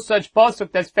 There's no such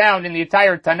pasuk that's found in the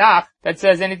entire Tanakh that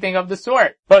says anything of the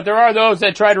sort. But there are those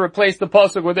that try to replace the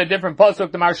pasuk with a different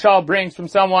pasuk. The Marshal brings from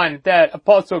someone that a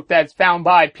pasuk that's found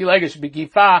by Pilegesh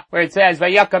B'Gifa, where it says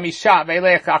Vayakam Isha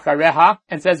Veilech Achareha,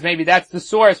 and says maybe that's the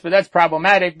source, but that's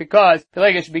problematic because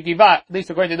Pilegesh B'Gifa, at least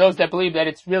according to those that believe that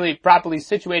it's really properly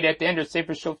situated at the end of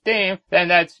Sefer Shoftim, then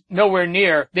that's nowhere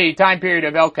near the time period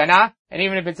of Elkanah. And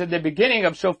even if it's at the beginning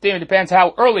of Shoftim, it depends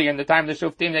how early in the time of the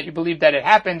Shoftim that you believe that it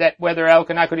happened, that whether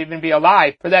Elkanah could even be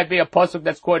alive, for that to be a pasuk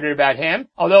that's quoted about him.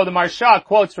 Although the Marsha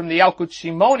quotes from the Yalkut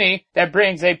Shimoni that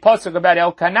brings a pasuk about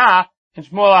Elkanah in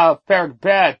Shmuel Aleph Perek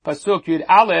Bet, Pasuk Yud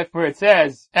Aleph, where it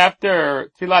says,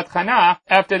 after Tfilat Chana,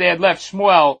 after they had left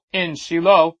Shmuel in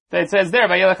Shiloh, that it says there,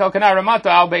 Vayelech Elkanah Ramata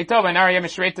al Beito, v'narya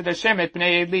mishreitet Hashem et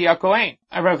bnei Eli HaKohen.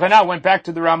 And Elkanah went back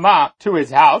to the Ramah, to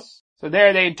his house. So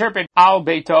there they interpret al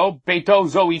Beito, Beito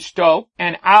zo ishto,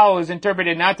 and al is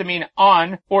interpreted not to mean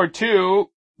on or to,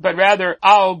 but rather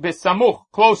al bisamuch,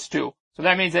 close to. So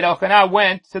that means that Elkanah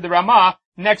went to the Ramah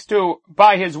next to,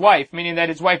 by his wife, meaning that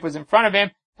his wife was in front of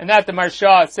him, and that the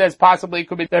Marsha says possibly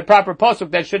could be the proper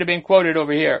pasuk that should have been quoted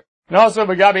over here. And also,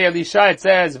 V'gabi Elisha, it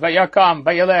says, Vayakam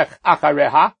vayelech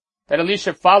achareha, that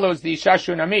Elisha follows the Isha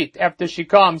Shunamit after she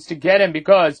comes to get him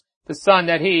because the son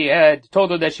that he had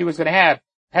told her that she was going to have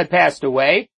had passed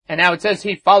away. And now it says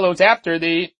he follows after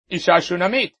the Isha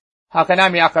Shunamit.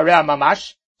 Hakanami achareha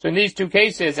mamash. So in these two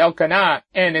cases, Elkanah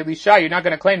and Elisha, you're not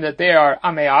going to claim that they are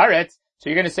Amei Haaretz. So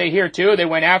you're going to say here too, they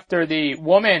went after the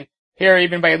woman. Here,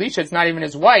 even by Elisha, it's not even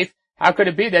his wife. How could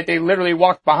it be that they literally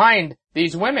walked behind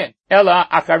these women? Ella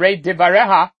acharei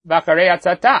divareha v'acharei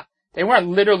atzata. They weren't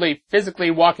literally physically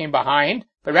walking behind,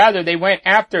 but rather they went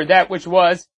after that which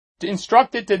was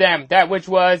instructed to them, that which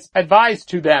was advised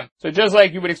to them. So just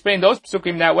like you would explain those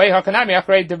psukim that way, hakanami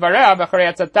acharei divareha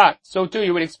v'acharei atzata. So too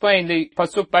you would explain the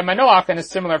pasuk by Manoach in a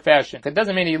similar fashion. It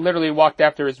doesn't mean he literally walked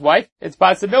after his wife. It's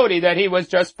possibility that he was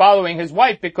just following his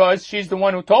wife because she's the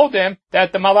one who told him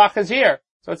that the malach is here.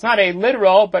 So it's not a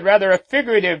literal, but rather a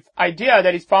figurative idea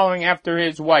that he's following after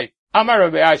his wife. Amar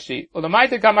Rabbi Ashi,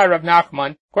 Ulamaita Kamar Rav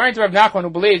Nachman, according to Rav Nachman who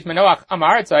believes Manoach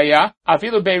Amaretz Aya,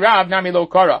 Afilu Beirav Nami Lo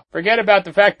Kara. Forget about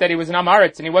the fact that he was an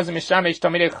Amaretz and he wasn't Mishamesh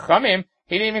Talmidei Chachamim.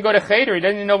 He didn't even go to Cheder. He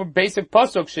didn't even know basic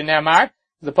pasuk Shenamar.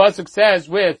 The pasuk says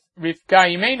with Rivka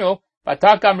Imenu,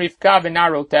 Batakam Rivka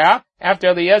v'Narotea. After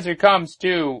Eliezer comes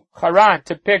to Haran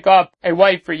to pick up a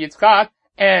wife for Yitzchak,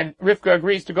 and Rivka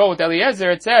agrees to go with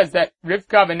Eliezer, it says that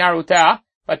Rivka v'Narotea,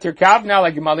 Vatirkavna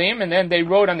lagmalim, and then they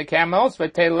rode on the camels,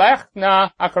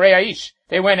 V'telechna acharei haish.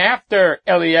 They went after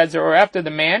Eliezer, or after the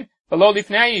man, v'lo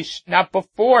lifnei haish, not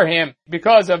before him,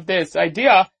 because of this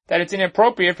idea that it's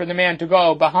inappropriate for the man to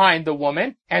go behind the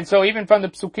woman. And so even from the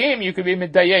psukim, you could be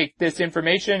medayek this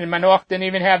information, and Manoach didn't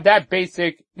even have that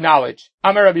basic knowledge.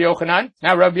 Amar Rabbi Yochanan.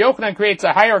 Now Rabbi Yochanan creates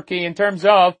a hierarchy in terms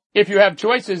of if you have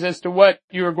choices as to what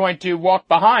you are going to walk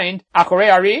behind,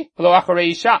 acharei ari, v'lo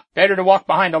acharei isha. Better to walk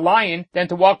behind a lion than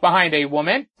to walk behind a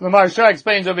woman. The Marsha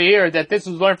explains over here that this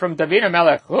is learned from David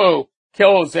HaMelech, who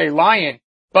kills a lion,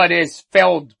 but is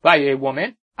felled by a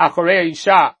woman. Acharei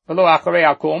isha, v'lo acharei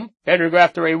akum. Better to go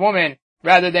after a woman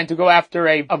rather than to go after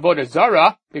a avodah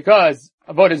zarah, because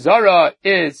avodah zarah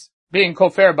is being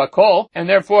kofer bakol, and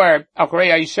therefore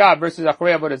acharei isha versus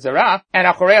acharei avodah zarah, and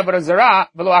acharei avodah zarah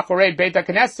v'lo acharei beit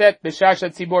haknesset b'shah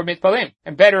shetzibor mitpalim.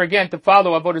 And better again to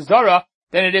follow avodah zarah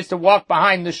than it is to walk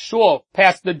behind the shul,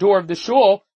 past the door of the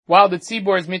shul, while the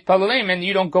tzibor is mitpalalim and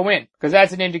you don't go in, because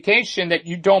that's an indication that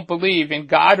you don't believe in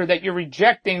God or that you're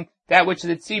rejecting that which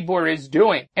the tzibor is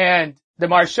doing. And the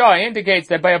Marsha indicates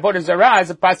that by avodah zarah is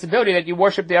a possibility that you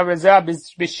worship the avodah zarah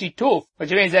b'shituf,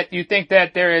 which means that you think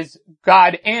that there is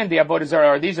God and the avodah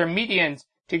zarah, or these are medians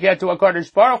to get to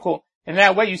HaKadosh Baruch Hu. In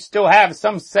that way you still have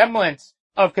some semblance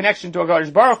of connection to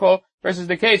HaKadosh Baruch Hu, versus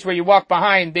the case where you walk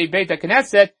behind the Beit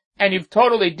HaKnesset and you've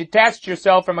totally detached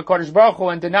yourself from HaKadosh Baruch Hu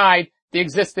and denied the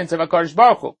existence of HaKadosh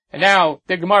Baruch Hu. And now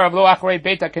the Gemara of Lo Acharei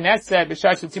Beit HaKnesset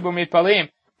b'shah shetzibor mitpalim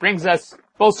brings us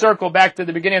full circle back to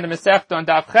the beginning of the Masechta on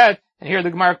Daf Chet, and here the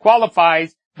Gemara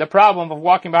qualifies the problem of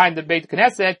walking behind the Beit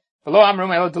Knesset.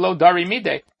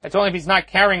 That's only if he's not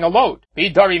carrying a load. Be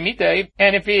dari midei,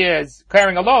 and if he is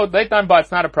carrying a load, leitan ba,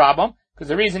 it's not a problem, because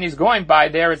the reason he's going by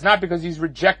there is not because he's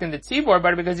rejecting the tzibor,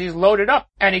 but because he's loaded up,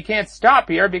 and he can't stop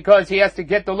here because he has to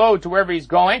get the load to wherever he's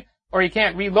going, or he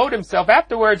can't reload himself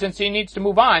afterwards, and so he needs to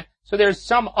move on. So there's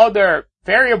some other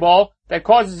variable that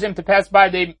causes him to pass by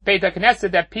the Beit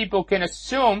HaKnesset that people can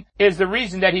assume is the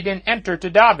reason that he didn't enter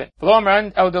to daven.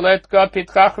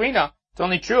 It's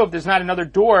only true if there's not another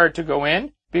door to go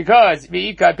in, because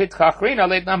there's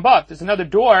another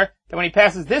door that when he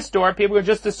passes this door, people will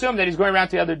just assume that he's going around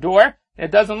to the other door, and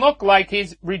it doesn't look like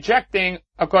he's rejecting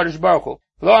HaKadosh Baruch Hu.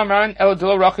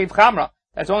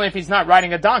 That's only if he's not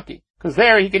riding a donkey, because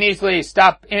there he can easily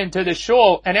stop into the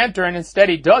shul and enter, and instead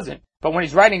he doesn't. But when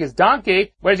he's riding his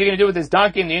donkey, what is he going to do with his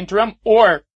donkey in the interim?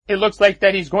 Or it looks like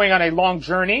that he's going on a long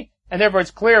journey, and therefore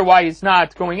it's clear why he's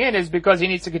not going in is because he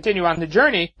needs to continue on the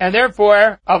journey, and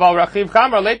therefore, if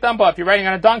you're riding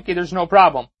on a donkey, there's no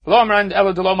problem.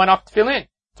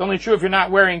 It's only true if you're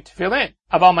not wearing tefillin.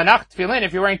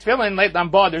 If you're wearing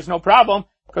tefillin, there's no problem,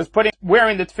 because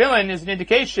wearing the tefillin is an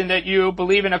indication that you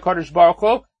believe in HaKadosh Baruch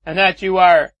Hu, and that you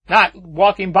are not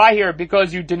walking by here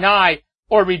because you deny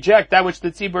or reject that which the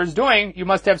tzibur is doing, you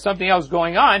must have something else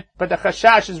going on, but the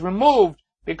chashash is removed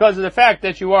because of the fact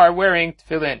that you are wearing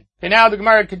tefillin. And now the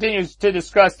Gemara continues to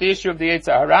discuss the issue of the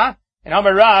Yetzer Hara. And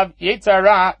Amar Rav, Yetzer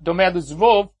Hara domeh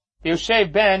l'zvuv,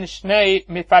 Yoshev ben shnei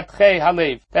mifatchei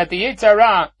halev. That the Yetzer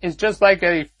Hara is just like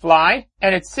a fly,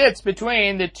 and it sits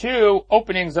between the two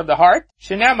openings of the heart.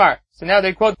 Shenemar. So now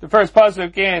they quote the first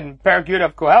pasuk in Parak Yud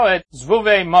of Kohelet,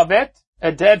 Zvuvei mavet,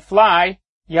 a dead fly,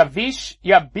 Yavish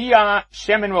yabia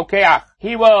shemen rokeach.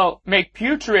 He will make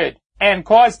putrid and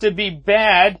cause to be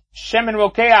bad shemen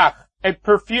rokeach, a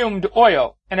perfumed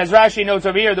oil. And as Rashi notes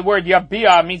over here, the word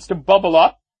yabia means to bubble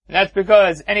up. And that's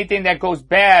because anything that goes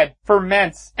bad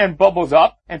ferments and bubbles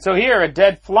up. And so here, a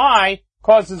dead fly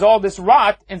causes all this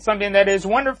rot in something that is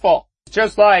wonderful.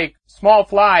 Just like small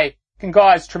fly can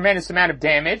cause tremendous amount of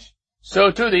damage,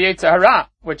 so too the Yetzer Hara,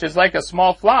 which is like a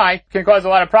small fly, can cause a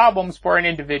lot of problems for an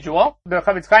individual. The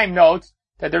Chavetz Chaim notes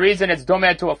that the reason it's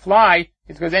domeh to a fly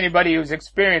is because anybody who's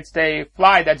experienced a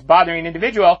fly that's bothering an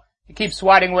individual, you keep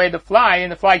swatting away the fly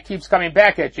and the fly keeps coming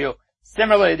back at you.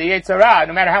 Similarly, the Yetzer Hara,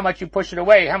 no matter how much you push it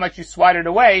away, how much you swat it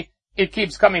away, it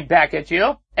keeps coming back at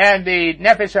you. And the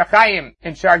Nefesh HaChaim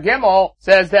in Shar Gimel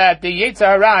says that the Yetzer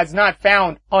Hara is not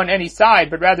found on any side,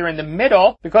 but rather in the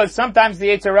middle, because sometimes the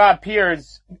Yetzer Hara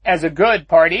appears as a good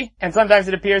party, and sometimes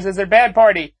it appears as a bad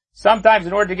party. Sometimes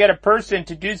in order to get a person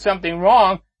to do something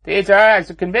wrong, the Yetzer Hara has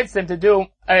to convince them to do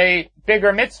a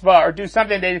bigger mitzvah or do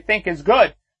something they think is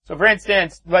good. So for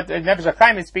instance, what the Nefesh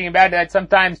HaChaim is speaking about, that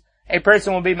sometimes a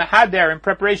person will be mahader in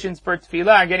preparations for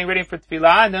tefillah, getting ready for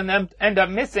tefillah, and then end up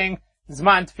missing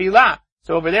zman tefillah.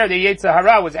 So over there, the Yetzer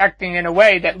Hara was acting in a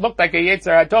way that looked like a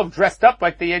Yetzer HaTov, dressed up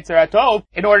like the Yetzer HaTov,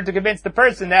 in order to convince the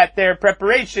person that their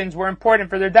preparations were important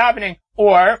for their davening.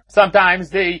 Or sometimes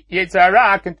the Yetzer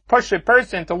Hara can push a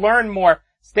person to learn more,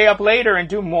 stay up later and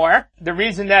do more. The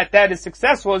reason that that is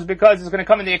successful is because it's going to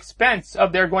come at the expense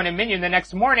of their going to minyan the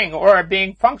next morning or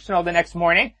being functional the next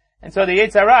morning. And so the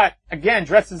Yetzer Hara, again,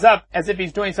 dresses up as if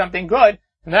he's doing something good.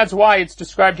 And that's why it's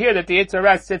described here that the Yetzer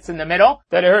Hara sits in the middle.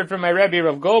 That I heard from my Rebbe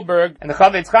Rav Goldberg. And the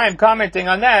Chavetz Chaim commenting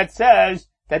on that says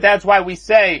that that's why we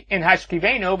say in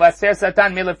Hashkivenu, Vaser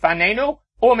Satan milefanenu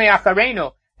u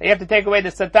me'acharenu. That you have to take away the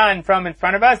Satan from in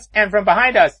front of us and from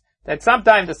behind us. That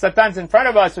sometimes the Satan's in front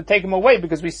of us will take him away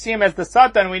because we see him as the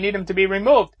Satan, we need him to be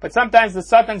removed. But sometimes the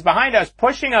Satan's behind us,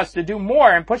 pushing us to do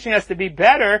more and pushing us to be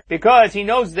better, because he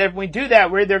knows that if we do that,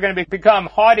 we're either going to become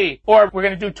haughty, or we're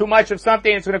going to do too much of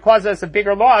something, it's going to cause us a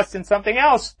bigger loss in something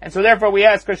else. And so therefore we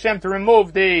ask Hashem to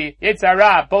remove the Yetzer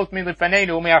Hara, both milefanenu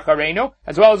u'me'acharenu,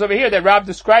 as well as over here that Rav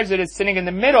describes it as sitting in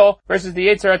the middle, versus the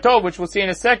Yetzer HaTov, which we'll see in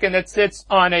a second, that sits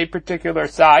on a particular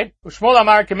side. U'shmuel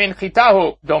amar kamin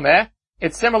chitahu domeh.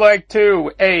 It's similar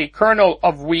to a kernel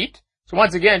of wheat. So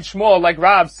once again, Shmuel, like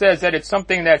Rav, says that it's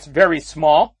something that's very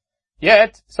small.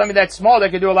 Yet, something that's small that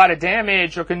can do a lot of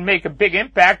damage or can make a big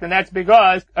impact, and that's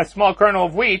because a small kernel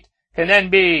of wheat can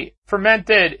then be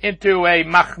fermented into a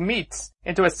machmitz,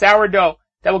 into a sourdough,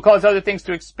 that will cause other things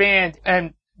to expand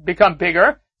and become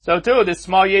bigger. So too, this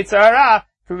small Yetzer Hara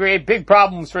can create big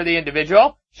problems for the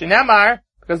individual. Shenemar,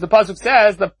 because the pasuk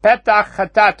says, the petach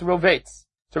chatat rovetz.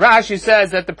 So Rashi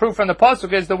says that the proof from the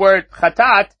pasuk is the word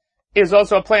chatat is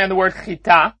also a play on the word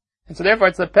chita, and so therefore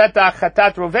it's the petach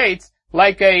chatat rovetz,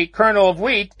 like a kernel of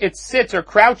wheat, it sits or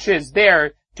crouches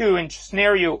there to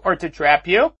ensnare you or to trap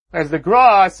you. As the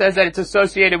Gra says that it's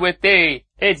associated with the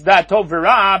Eitz Dat Tov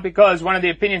V'Ra, because one of the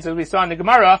opinions that we saw in the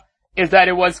Gemara is that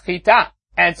it was chita,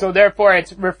 and so therefore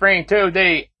it's referring to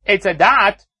the Eitz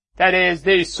Dat, that is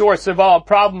the source of all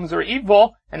problems or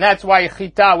evil, and that's why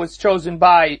chita was chosen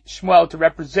by Shmuel to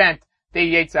represent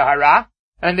the Yetzer Hara.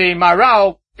 And the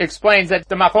Maharal explains that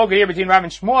the machloket here between Rav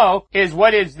and Shmuel is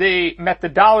what is the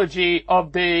methodology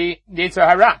of the Yetzer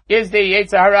Hara. Is the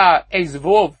Yetzer Hara a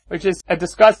zvuv, which is a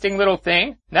disgusting little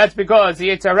thing? That's because the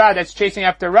Yetzer Hara that's chasing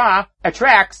after Ra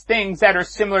attracts things that are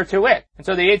similar to it. And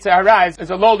so the Yetzer Hara is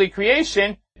a lowly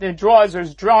creation that draws or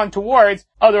is drawn towards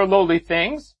other lowly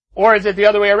things. Or is it the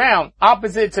other way around?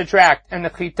 Opposites attract, and the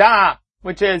chita,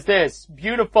 which is this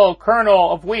beautiful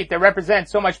kernel of wheat that represents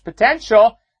so much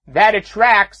potential, that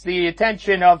attracts the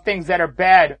attention of things that are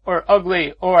bad or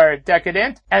ugly or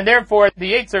decadent, and therefore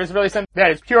the Yetzer is really something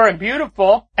that is pure and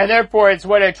beautiful, and therefore it's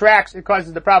what attracts, it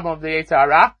causes the problem of the Yetzer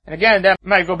Hara. And again, that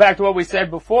might go back to what we said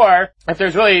before, if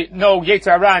there's really no Yetzer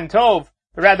Hara and Tov,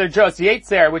 but rather just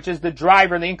Yetzer, which is the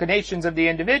driver, the inclinations of the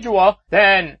individual,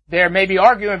 then there may be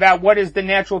arguing about what is the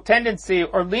natural tendency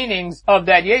or leanings of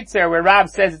that Yetzer, where Rav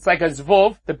says it's like a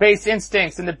zvuv, the base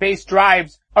instincts and the base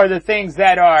drives are the things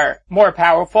that are more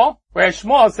powerful, whereas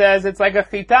Shmuel says it's like a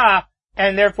chita,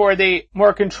 and therefore the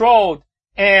more controlled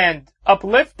and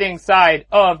uplifting side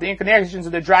of the inclinations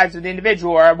of the drives of the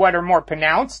individual are what are more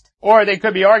pronounced. Or they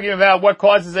could be arguing about what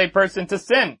causes a person to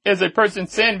sin. Is a person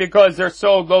sin because they're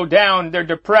so low down, they're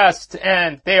depressed,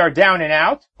 and they are down and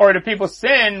out? Or do people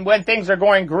sin when things are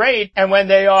going great and when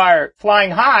they are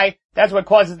flying high? That's what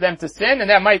causes them to sin, and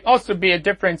that might also be a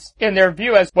difference in their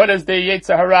view as what does the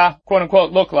Yetzer Hara, quote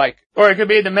unquote, look like. Or it could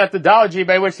be the methodology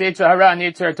by which the Yetzer Hara and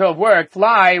the Yetzer Tov work.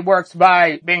 Fly works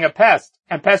by being a pest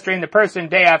and pestering the person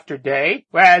day after day,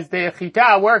 whereas the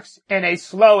Chita works in a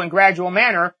slow and gradual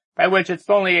manner by which it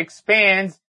slowly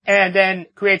expands and then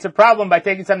creates a problem by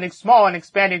taking something small and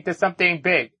expanding to something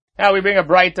big. Now we bring a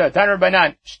Braita. Taner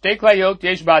Banan. Shtei klayot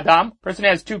yesh ba'adam. Person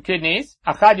has two kidneys.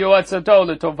 Achad yoatzato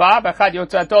l'tova, achad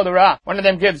yoatzato l'ra. One of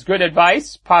them gives good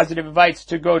advice, positive advice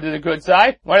to go to the good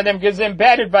side. One of them gives him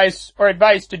bad advice or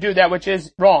advice to do that which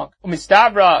is wrong.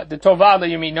 Umistavra the tova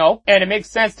l'yamino. And it makes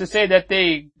sense to say that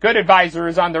the good advisor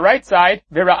is on the right side.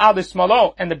 V'ra'al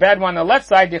l'smolo. And the bad one on the left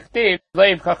side. Dichtiv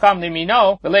leiv chacham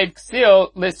l'yamino. V'leiv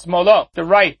ksil l'smolo. The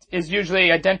right is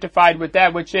usually identified with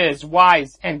that which is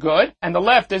wise and good. And the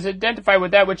left is identified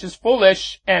with that which is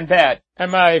foolish and bad.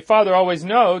 And my father always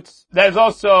notes that is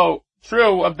also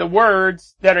true of the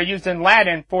words that are used in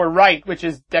Latin for right, which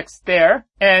is dexter,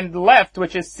 and left,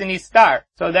 which is sinistar.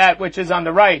 So that which is on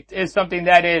the right is something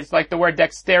that is like the word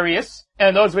dexterous,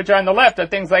 and those which are on the left are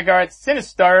things like are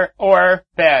sinister or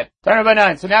bad. So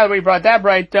now that we brought that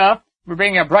right up, we're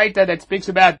bringing a Braita that speaks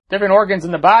about different organs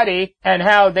in the body and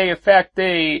how they affect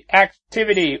the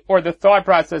activity or the thought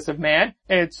process of man.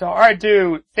 It's hard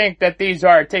to think that these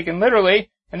are taken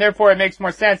literally, and therefore it makes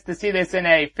more sense to see this in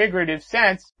a figurative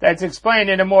sense that's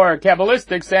explained in a more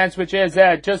Kabbalistic sense, which is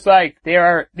that just like there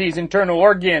are these internal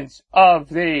organs of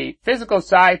the physical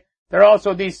side, there are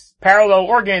also these parallel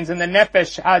organs in the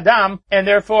Nefesh Adam, and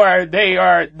therefore they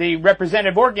are the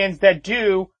representative organs that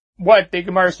do what the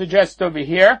Gemara suggests over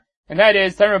here. And that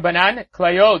is, Taner Banan,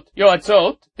 Klayot,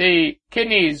 Yoatzot, the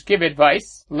kidneys give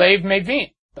advice, Leiv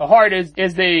Mevin. The heart is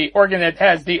the organ that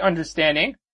has the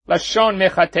understanding. Lashon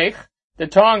Mechatech, the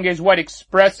tongue is what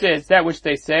expresses that which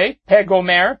they say.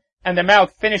 Pegomer, and the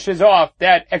mouth finishes off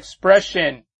that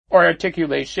expression or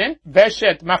articulation.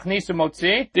 Veshet Machnisu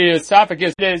Motzi, the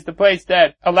esophagus is the place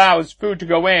that allows food to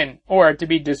go in or to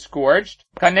be disgorged.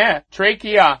 Kaneh,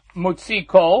 Trachea Motzi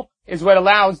Kol, is what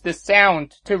allows the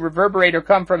sound to reverberate or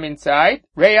come from inside.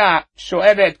 Rea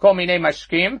sho'evet kol minei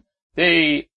mashkim.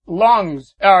 The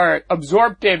lungs are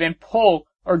absorptive and pull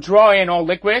or draw in all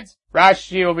liquids.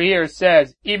 Rashi over here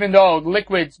says, even though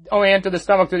liquids only enter the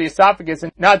stomach through the esophagus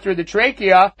and not through the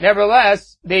trachea,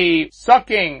 nevertheless, the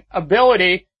sucking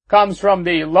ability comes from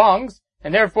the lungs,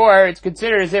 and therefore it's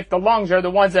considered as if the lungs are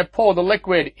the ones that pull the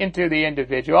liquid into the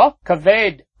individual.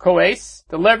 Kaved Koes,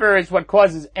 the liver is what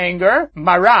causes anger.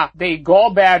 Mara, the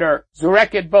gallbladder,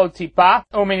 Zureket bo tipa,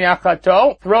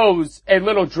 Uminyachato, throws a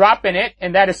little drop in it,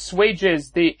 and that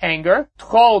assuages the anger.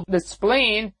 Tchol, the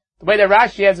spleen, the way that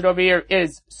Rashi has it over here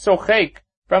is sochek,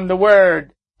 from the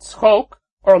word tzchok,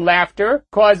 or laughter,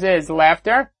 causes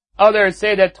laughter. Others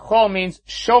say that tchol means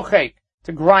shochek,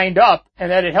 to grind up,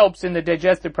 and that it helps in the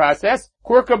digestive process.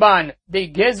 Kurkaban, the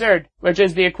gizzard, which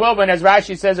is the equivalent, as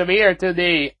Rashi says over here, to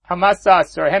the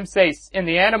hamassas or hemses in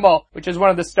the animal, which is one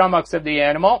of the stomachs of the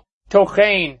animal.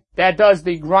 Tochein, that does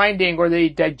the grinding or the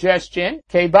digestion.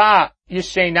 Keba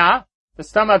yishena, the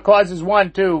stomach causes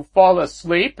one to fall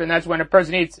asleep, and that's when a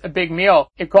person eats a big meal,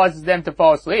 it causes them to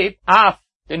fall asleep. Af,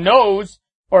 the nose,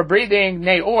 or breathing,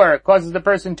 ne'or, causes the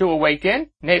person to awaken.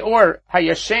 Ne'or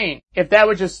hayashain, if that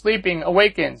which is sleeping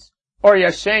awakens. Or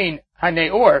yashain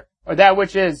hane'or, or that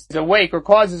which is awake or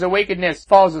causes awakeness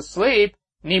falls asleep.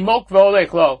 Nimok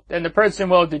v'olechlo, then the person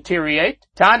will deteriorate.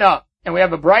 Tana, and we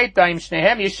have a bright time,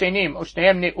 shnehem yishenim, or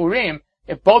shnehem ne'urim,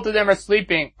 if both of them are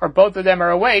sleeping or both of them are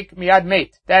awake, miyad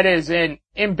mate. That is an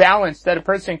imbalance that a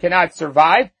person cannot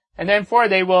survive, and therefore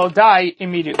they will die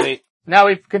immediately. Now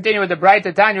we continue with the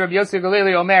Braita Tanya. Rabbi Yossi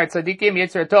Galili Omer, Tzadikim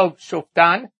Yetzer Tov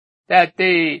Shoftan, that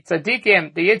the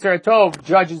Tzadikim, the Yetzer Tov,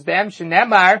 judges them,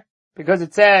 Shenemar, because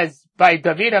it says by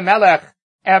David HaMelech,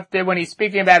 after when he's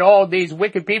speaking about all these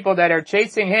wicked people that are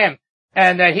chasing him,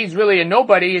 and that he's really a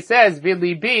nobody, he says,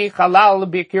 V'libi Chalal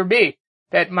B'kirbi,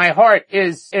 that my heart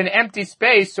is an empty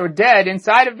space or dead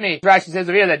inside of me. Rashi says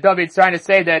over here that David's trying to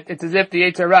say that it's as if the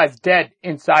Yetzer Hara is dead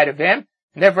inside of him.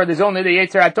 And therefore, there's only the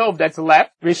Yetzer HaTov that's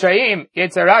left. Rishaim,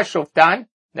 Yetzer Hara Shoftan. On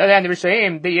the other hand, the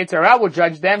Rishaim, the Yetzer Hara will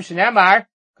judge them, Shenemar,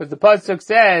 because the Pasuk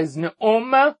says,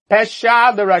 Ne'um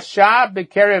Pesha l'Rasha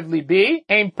b'kerev libi,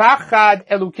 Ein Pachad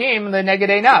Elukim l'neged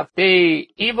einav. The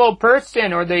evil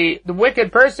person or the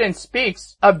wicked person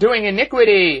speaks of doing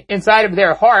iniquity inside of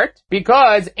their heart,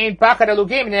 because Ein Pachad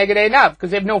Elukim l'neged einav,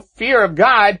 because they have no fear of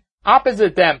God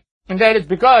opposite them. And that is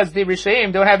because the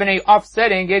Rishaim don't have any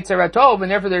offsetting Yetzer HaTov,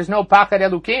 and therefore there's no Pachad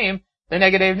Elukim, the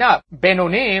negative not.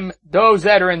 Benonim, those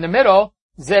that are in the middle,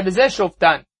 Zeh v'zeh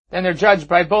Shoftan. Then they're judged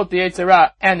by both the Yetzer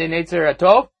Hara and the Yetzer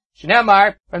HaTov.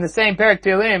 Shneimar, from the same Perek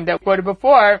Tehillim that we quoted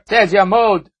before, says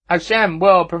Yamod, Hashem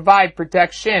will provide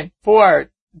protection for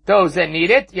those that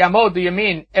need it. Yamod, do you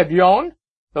mean Evyon?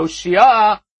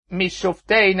 Loshia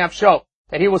mishoftei nafsho.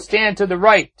 That he will stand to the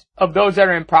right of those that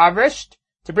are impoverished,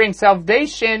 to bring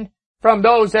salvation from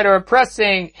those that are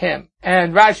oppressing him.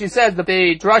 And Rashi says that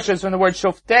the drushes from the word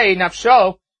shoftei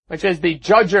nafsho, which is the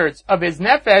judgers of his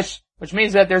nefesh, which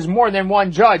means that there's more than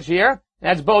one judge here.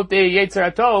 That's both the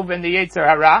Yetzer HaTov and the Yetzer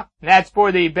Hara. And that's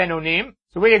for the Benonim.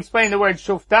 So we explain the word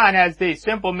shoftan as the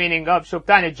simple meaning of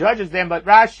shoftan, it judges them, but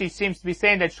Rashi seems to be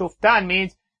saying that shoftan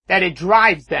means that it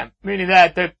drives them, meaning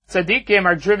that the tzaddikim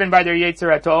are driven by their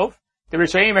Yetzer HaTov, the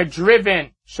Rishaim are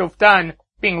driven, shoftan,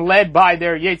 being led by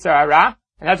their Yetzer Hara,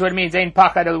 and that's what it means, ein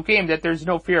pachad elukim, that there's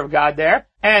no fear of God there,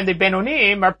 and the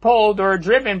Benonim are pulled or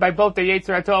driven by both the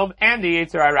Yetzer HaTov and the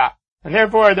Yetzer Hara. And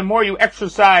therefore, the more you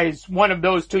exercise one of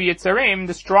those two Yetzarim,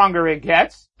 the stronger it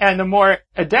gets, and the more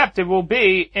adept it will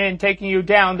be in taking you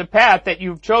down the path that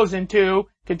you've chosen to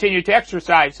continue to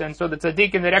exercise. And so the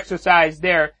tzaddikim that exercise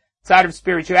their side of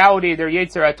spirituality, their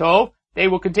Yetzer HaTov, they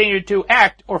will continue to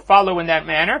act or follow in that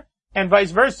manner, and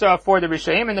vice versa for the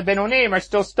Rishaim, and the Benonim are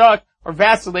still stuck or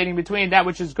vacillating between that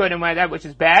which is good and that which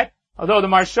is bad. Although the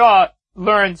Maharsha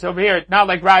learns over here, not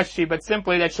like Rashi, but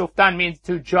simply that shoftan means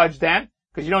to judge them,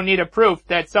 because you don't need a proof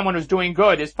that someone who's doing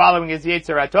good is following his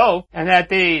Yetzer HaTov, and that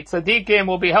the tzaddikim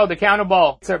will be held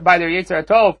accountable by their Yetzer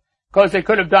HaTov, because they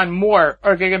could have done more,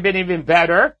 or could have been even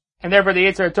better, and therefore the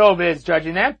Yetzer HaTov is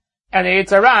judging them, and the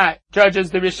Yetzer Hara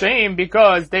judges the Rishaim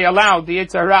because they allowed the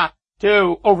Yetzer Hara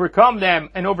to overcome them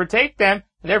and overtake them,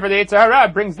 and therefore the Yetzer Hara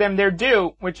brings them their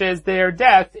due, which is their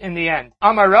death in the end.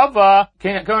 Amar Rava,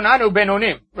 konanu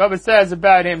benonim. Rava says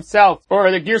about himself,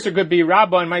 or the Girsa could be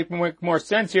Rabba, and might make more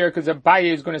sense here, because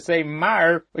Abaye is going to say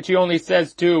Mar, which he only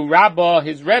says to Rabba,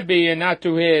 his Rebbe, and not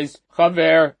to his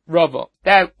Chaver Rava.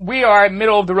 That we are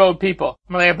middle of the road people.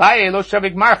 You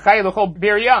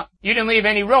didn't leave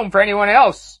any room for anyone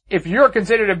else. If you're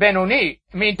considered a Benoni,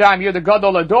 meantime you're the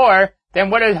Gadol Ador, then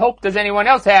what hope does anyone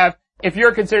else have if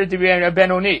you're considered to be a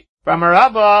Benoni? From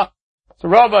Rava, so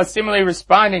Rava similarly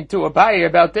responding to Abaye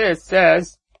about this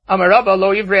says, Amarava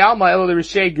lo ivrei alma elo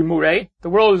l'rishei gemurei. The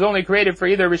world was only created for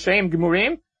either Rishaim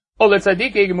gemurim, or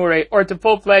l'tzadikei gemurei, or to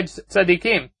full-fledged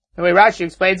tzadikim. The way Rashi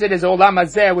explains it is Olam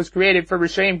Hazeh was created for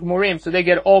Rishaim Gemurim, so they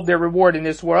get all their reward in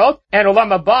this world. And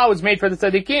Olam Haba was made for the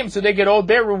Tzadikim, so they get all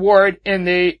their reward in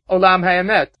the Olam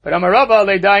HaEmet. But Amarava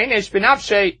le'da'inish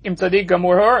b'nafshei im Tzadik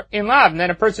Gamur in Lav. And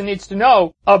then a person needs to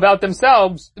know about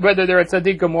themselves whether they're a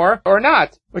Tzadik Gamur or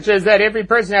not. Which is that every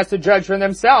person has to judge for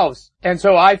themselves. And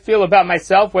so I feel about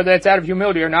myself, whether it's out of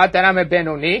humility or not, that I'm a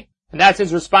Benoni. And that's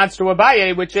his response to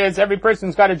Abaye, which is every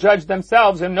person's got to judge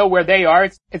themselves and know where they are.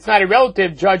 It's not a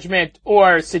relative judgment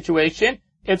or situation.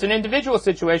 It's an individual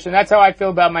situation. That's how I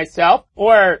feel about myself.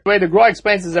 Or the way the Gra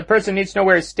explains is a person needs to know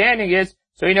where his standing is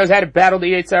so he knows how to battle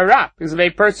the Yetzer Hara. Because if a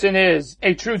person is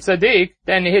a true tzaddik,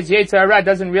 then his Yetzer Hara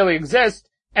doesn't really exist.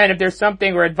 And if there's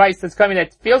something or advice that's coming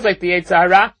that feels like the Yetzer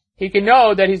Hara, he can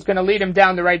know that he's going to lead him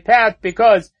down the right path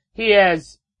because he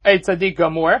has a tzaddik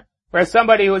gamur. Whereas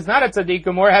somebody who is not a tzaddik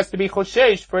gamur has to be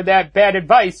choshesh for that bad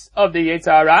advice of the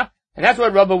Yetzer Hara. And that's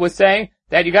what Rava was saying,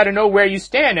 that you gotta know where you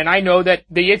stand. And I know that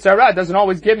the Yetzer Hara doesn't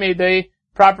always give me the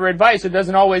proper advice. It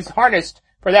doesn't always harness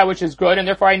for that which is good. And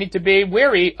therefore I need to be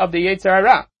wary of the Yetzer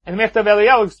Hara. And the Mechtav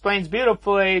Eliyahu explains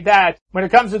beautifully that when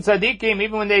it comes to tzaddikim,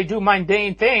 even when they do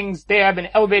mundane things, they have an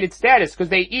elevated status because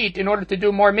they eat in order to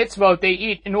do more mitzvot. They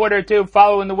eat in order to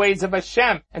follow in the ways of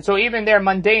Hashem. And so even their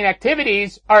mundane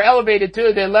activities are elevated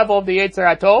to the level of the Yetzer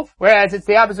HaTov, whereas it's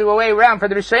the opposite way around for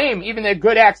the Rishaim. Even the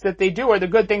good acts that they do or the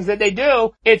good things that they do,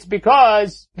 it's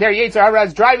because their Yetzer Hara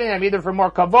is driving them either for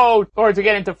more kavod or to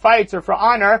get into fights or for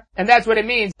honor. And that's what it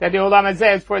means that the Olam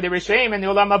Hazeh is for the Rishaim and the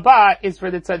Olam Haba is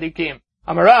for the tzaddikim.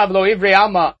 Amarav lo ivrei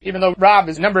alma, even though Rav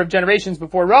is a number of generations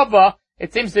before Rava,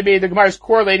 it seems to be the Gemara is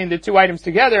correlating the two items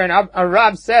together, and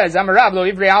Rav says, Amarav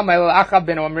lo ivrei alma el Achav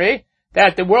ben Omri,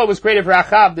 that the world was created for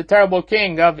Achav, the terrible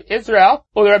king of Israel,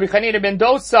 or Rabbi Chanina ben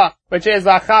Dosa, which is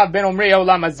Achav ben Omri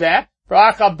olam hazeh. For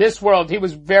Achav, this world, he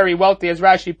was very wealthy, as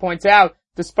Rashi points out.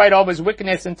 The despite all of his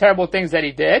wickedness and terrible things that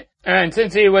he did. And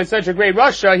since he was such a great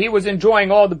Rasha, he was enjoying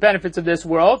all the benefits of this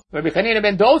world. Rabbi Chanina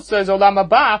ben Dosa's Olam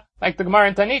Haba, like the Gemara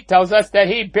in Tanit tells us, that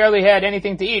he barely had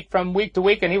anything to eat from week to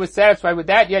week, and he was satisfied with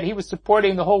that, yet he was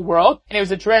supporting the whole world, and he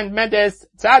was a tremendous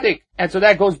tzaddik. And so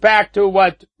that goes back to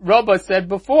what Rabba said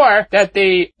before, that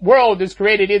the world is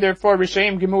created either for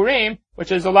Rishaim Gemurim,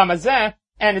 which is Olam Hazeh,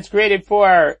 and it's created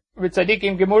for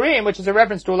Tzadikim Gemurim, which is a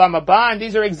reference to Olam Haba, and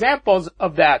these are examples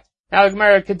of that. Now the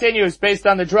Gemara continues based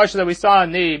on the drasha that we saw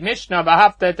in the Mishnah,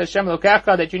 V'ahavta et Hashem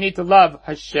Elokecha, that you need to love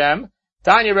Hashem.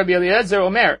 Tanya Rabbi Eliezer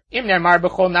Omer, Im ne'amar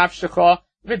b'chol nafshecha,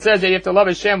 if it says that you have to love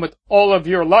Hashem with all of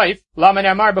your life, Lama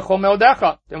ne'amar b'chol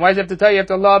me'odecha, then why does it have to tell you have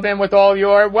to love Him with all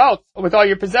your wealth, with all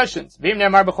your possessions? V'im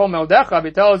ne'amar b'chol me'odecha, if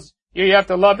it tells you have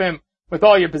to love Him with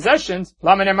all your possessions,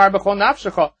 Lama ne'amar b'chol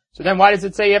nafshecha, so then why does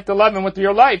it say you have to love Him with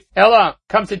your life? Ella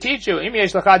comes to teach you, Im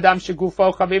yesh lecha adam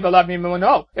shegufo chaviv alav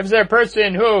mimeno. If there's a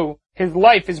person who his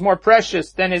life is more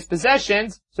precious than his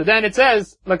possessions, so then it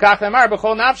says, Lekach ne'amar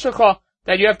b'chol nafshecha,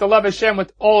 that you have to love Hashem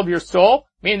with all of your soul,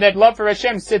 meaning that love for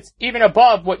Hashem sits even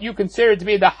above what you consider to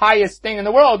be the highest thing in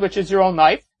the world, which is your own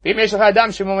life.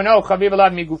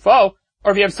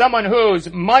 Or if you have someone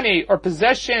whose money or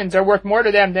possessions are worth more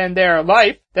to them than their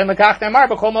life, then Lekach ne'amar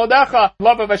b'chol me'odecha,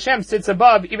 love of Hashem sits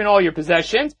above even all your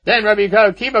possessions. Then Rabbi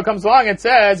Akiva comes along and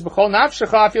says, B'chol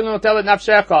nafshecha afilu notelet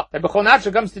nafshecha, that B'chol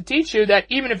nafshecha comes to teach you that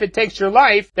even if it takes your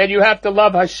life, that you have to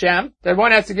love Hashem, that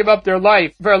one has to give up their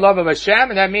life for a love of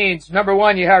Hashem, and that means, number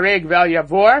one, Yihareg val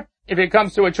Yavor. If it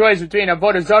comes to a choice between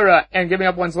Avodah Zarah and giving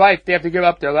up one's life, they have to give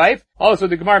up their life. Also,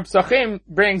 the Gemara Pesachim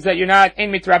brings that you're not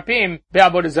in mitrapim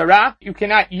be'avodah zarah. You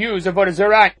cannot use avodah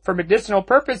zarah for medicinal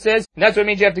purposes, and that's what it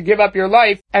means you have to give up your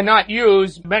life and not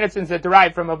use medicines that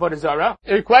derive from avodah zarah.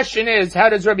 The question is, how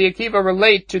does Rabbi Akiva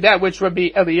relate to that which Rabbi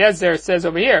Eliezer says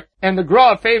over here? And the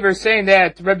Gra favors saying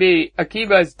that Rabbi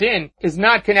Akiva's din is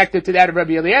not connected to that of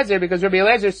Rabbi Eliezer, because Rabbi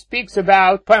Eliezer speaks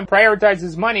about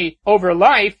prioritizes money over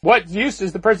life. What use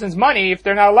is the person's money if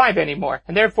they're not alive anymore?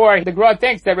 And therefore, the Gra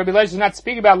thinks that Rabbi Eliezer is not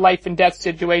speaking about life and death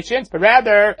situations, but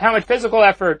rather how much physical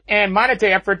effort and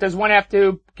monetary effort does one have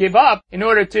to give up in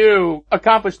order to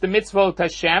accomplish the mitzvot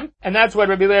Hashem. And that's what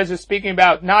Rabbi Eliezer is speaking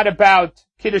about, not about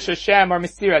Kiddush Hashem or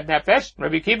Mesirat Nefesh.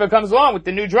 Rabbi Akiva comes along with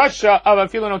the new drasha of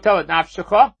Afilu Notelet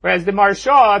Nafshecha, whereas the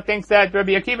Maharsha thinks that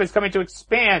Rabbi Akiva is coming to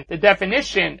expand the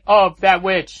definition of that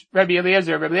which Rabbi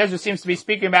Eliezer seems to be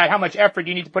speaking about how much effort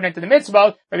you need to put into the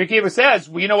mitzvot. Rabbi Akiva says,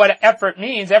 well, you know what effort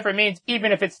means? Effort means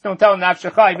even if it's Notelet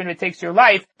Nafshecha, even if it takes your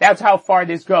life, that's how far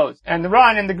this goes. And the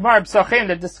Ran in the Gemara Pesachim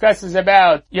that discusses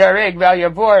about Yareg, Val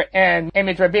Yavor, and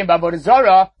Emit Rabim B'Avodah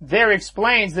Zarah, there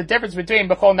explains the difference between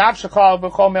B'chol Nafshecha and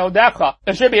B'chol Me'odecha.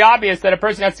 It should be obvious that a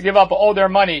person has to give up all their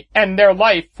money and their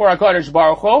life for HaKadosh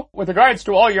Baruch Hu. With regards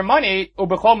to all your money,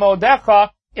 Ubechol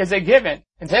Me'odecha is a given.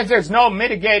 And since there's no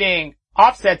mitigating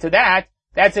offset to that,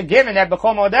 that's a given that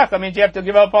Bechol Me'odecha means you have to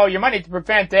give up all your money to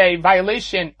prevent a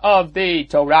violation of the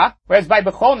Torah. Whereas by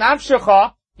Bechol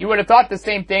Nafshecha, you would have thought the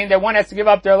same thing, that one has to give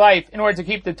up their life in order to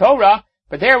keep the Torah.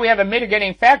 But there we have a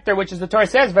mitigating factor, which is the Torah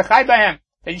says, V'chai b'hem,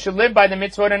 that you should live by the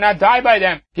mitzvot and not die by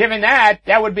them. Given that,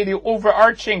 that would be the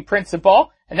overarching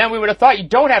principle. And then we would have thought you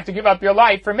don't have to give up your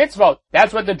life for mitzvot.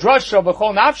 That's what the drasha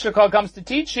B'chol Nafshecha comes to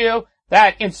teach you,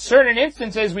 that in certain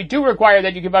instances we do require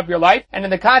that you give up your life. And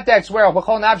in the context where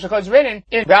B'chol Nafshecha is written,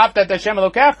 in V'ahavta et Hashem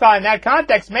Elokecha, in that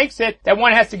context makes it that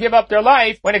one has to give up their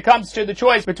life. When it comes to the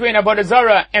choice between Avodah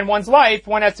Zarah and one's life,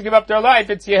 one has to give up their life.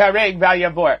 It's Yehareg Val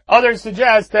Yavor. Others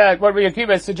suggest that what Rabbi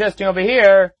Akiva is suggesting over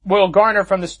here will garner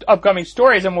from the upcoming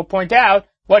stories, and will point out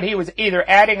what he was either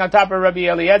adding on top of Rabbi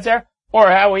Eliezer, or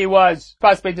how he was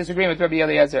possibly disagreeing with Rabbi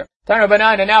Eliezer. Tanu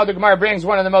Banan, and now the Gemara brings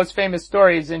one of the most famous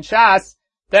stories in Shas,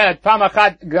 that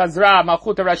Pamachat Gazra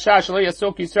Malchut Rasha Shelo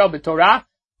Yasok Yisrael B'Torah.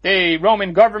 The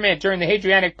Roman government during the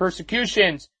Hadrianic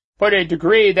persecutions put a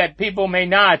decree that people may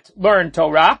not learn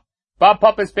Torah. But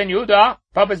Papas ben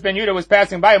Yehuda was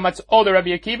passing by Matzol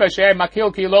Rabbi Akiva She'er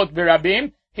Makil Kilot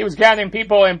B'Rabim. He was gathering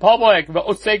people in public,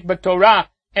 V'osek B'Torah,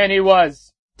 and he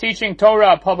was teaching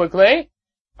Torah publicly.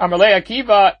 Amalei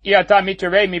Akiva, Iata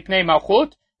Mitere Mipnei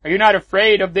Malchut. Are you not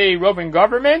afraid of the Roman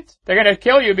government? They're going to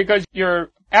kill you because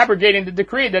you're abrogating the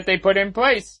decree that they put in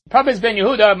place. Papas ben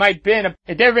Yehuda might have been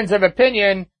a difference of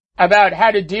opinion about how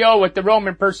to deal with the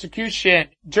Roman persecution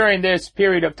during this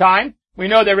period of time. We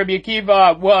know that Rabbi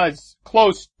Akiva was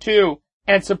close to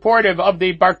and supportive of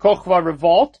the Bar Kokhba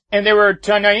revolt, and there were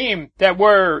Tanaim that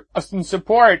were in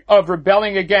support of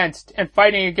rebelling against and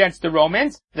fighting against the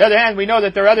Romans. On the other hand, we know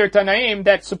that there are other Tanaim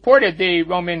that supported the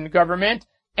Roman government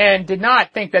and did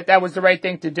not think that that was the right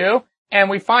thing to do, and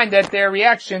we find that their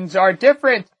reactions are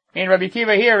different And Rabbi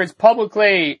Akiva here is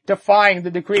publicly defying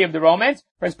the decree of the Romans,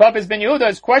 whereas Papas ben Yehuda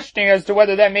is questioning as to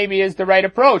whether that maybe is the right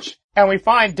approach. And we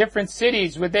find different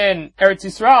cities within Eretz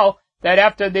Yisrael that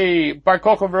after the Bar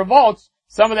Kokhba revolts,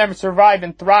 some of them survive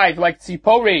and thrive, like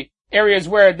Tzipori, areas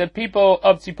where the people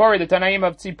of Tzipori, the Tanaim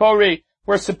of Tzipori,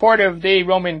 were supportive of the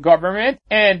Roman government,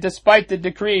 and despite the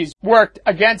decrees, worked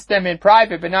against them in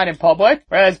private but not in public,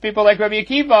 whereas people like Rabbi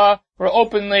Akiva were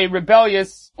openly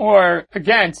rebellious or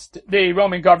against the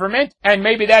Roman government, and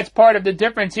maybe that's part of the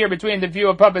difference here between the view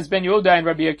of Papas ben Yehuda and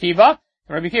Rabbi Akiva.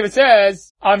 And Rabbi Akiva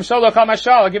says,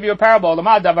 I'll give you a parable.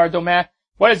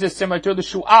 What is this similar to? The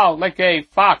shu'al, like a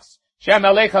fox. He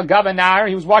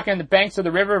was walking on the banks of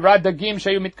the river,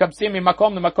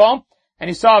 and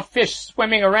he saw a fish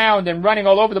swimming around and running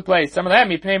all over the place. What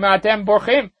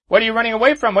are you running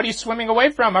away from? What are you swimming away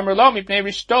from? We're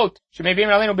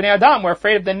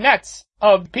afraid of the nets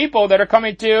of people that are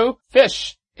coming to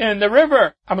fish in the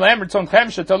river. Why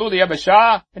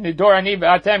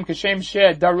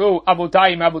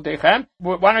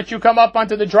don't you come up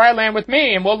onto the dry land with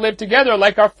me, and we'll live together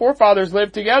like our forefathers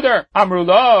lived together?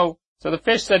 Amrulo. So the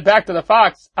fish said back to the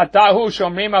fox, Atahu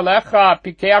shomrim alecha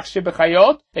pikeach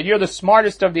shebechayot, that you're the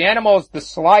smartest of the animals, the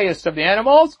slyest of the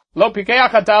animals. Lo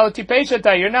pikeach atal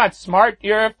tipeshata, you're not smart,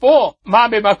 you're a fool. Ma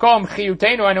b'makom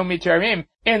chiyutenu anu mityarim,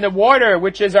 in the water,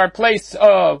 which is our place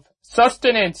of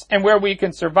sustenance and where we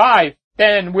can survive,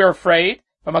 then we're afraid.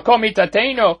 B'makom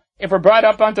itatenu, if we're brought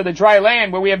up onto the dry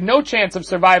land where we have no chance of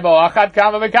survival, achat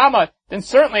kama v'kama, then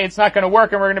certainly it's not going to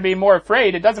work and we're going to be more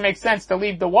afraid. It doesn't make sense to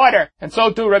leave the water. And so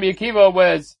too Rabbi Akiva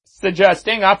was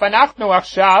suggesting,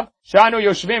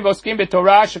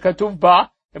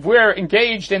 if we're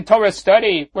engaged in Torah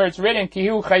study, where it's written,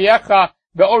 Kihu chayecha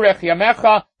be'orech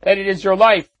yamecha, that it is your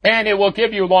life, and it will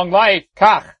give you long life.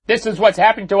 Kach, this is what's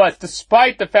happening to us.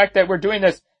 Despite the fact that we're doing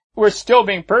this, we're still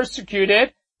being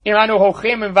persecuted.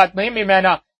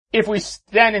 If we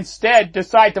then instead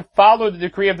decide to follow the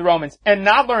decree of the Romans and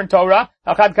not learn Torah,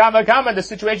 the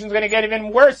situation is going to get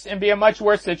even worse and be a much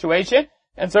worse situation.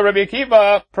 And so Rabbi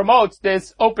Akiva promotes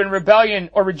this open rebellion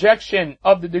or rejection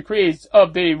of the decrees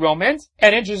of the Romans.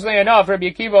 And interestingly enough, Rabbi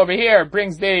Akiva over here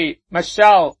brings the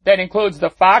mashal that includes the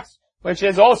fox, which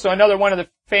is also another one of the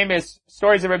famous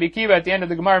stories of Rabbi Akiva at the end of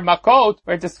the Gemara Makot,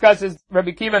 where it discusses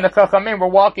Rabbi Akiva and the Chachamim were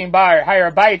walking by Har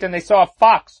Bayit and they saw a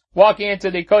fox walking into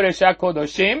the Kodesh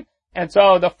HaKodoshim. And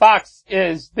so the fox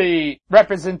is the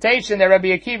representation that Rabbi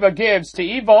Akiva gives to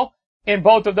evil in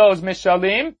both of those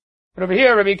mishalim. But over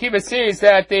here, Rabbi Akiva sees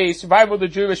that the survival of the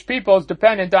Jewish people is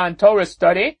dependent on Torah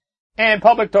study and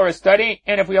public Torah study.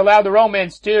 And if we allow the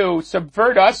Romans to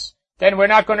subvert us, then we're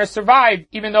not going to survive,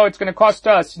 even though it's going to cost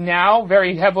us now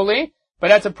very heavily. But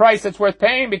that's a price that's worth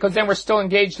paying, because then we're still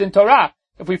engaged in Torah.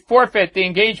 If we forfeit the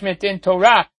engagement in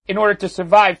Torah in order to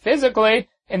survive physically,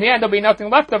 in the end there'll be nothing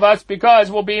left of us,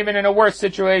 because we'll be even in a worse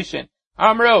situation.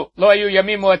 Amru, lo ayu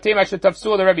yamim mu'atim asher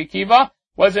tafsu Rabbi Akiva.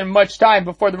 Wasn't much time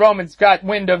before the Romans got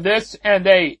wind of this, and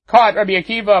they caught Rabbi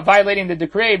Akiva violating the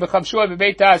decree, v'chavshua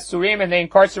b'beit ha'asurim, and they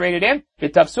incarcerated him.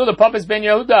 V'tafsu the Papas ben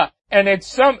Yehuda. And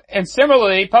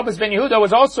similarly, Papas ben Yehuda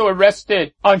was also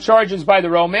arrested on charges by the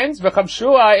Romans,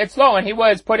 v'chavshua etzlo, and he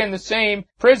was put in the same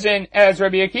prison as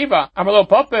Rabbi Akiva. Amrlo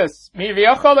Papas, mi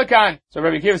v'yachalakan. So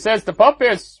Rabbi Akiva says to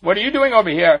Papas, what are you doing over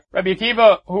here? Rabbi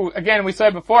Akiva, who again we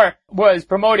said before, was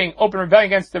promoting open rebellion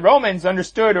against the Romans,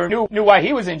 understood or knew why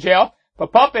he was in jail.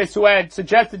 But Papas, who had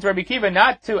suggested to Rabbi Akiva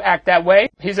not to act that way,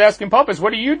 he's asking Papas,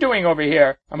 what are you doing over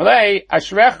here? Amalei,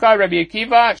 Ashrecha Rabbi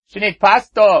Akiva, Shinit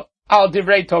Pasto al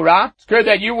Divrei Torah. It's good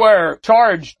that you were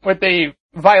charged with the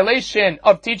violation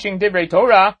of teaching Divrei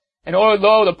Torah, and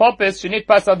lo the Papas, Shinit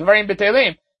Pasto al Dvarim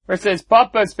Betelim, versus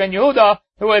Papas ben Yehuda,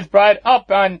 who was brought up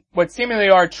on what seemingly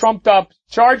are trumped up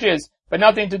charges, but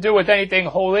nothing to do with anything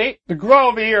holy. The Gra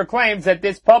over here claims that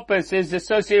this Papas is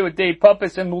associated with the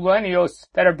Papas and Mulanios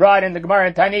that are brought in the Gemara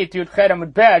and Tanit, Yud Chet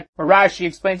Amud Bet, where Rashi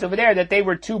explains over there that they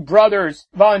were two brothers,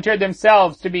 volunteered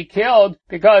themselves to be killed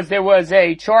because there was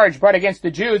a charge brought against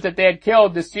the Jews that they had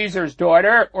killed the Caesar's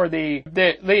daughter, or the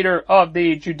leader of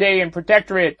the Judean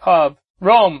protectorate of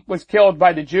Rome was killed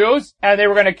by the Jews, and they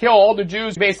were going to kill all the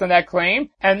Jews based on that claim.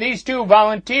 And these two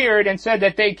volunteered and said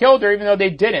that they killed her even though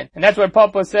they didn't. And that's what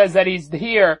Papa says, that he's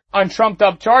here on trumped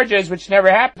up charges, which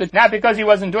never happened. Not because he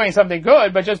wasn't doing something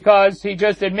good, but just because he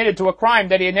just admitted to a crime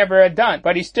that he had never had done.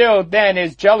 But he still then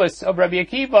is jealous of Rabbi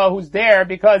Akiva, who's there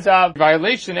because of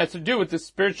violation that has to do with the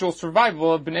spiritual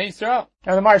survival of Bnei Yisrael.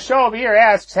 Now the Marshal over here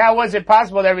asks, how was it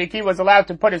possible that Rabbi Akiva was allowed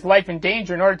to put his life in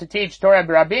danger in order to teach Torah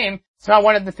B'Rabim? It's not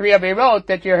one of the three Averot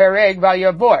that you're hereg val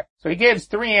yavor. So he gives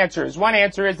three answers. One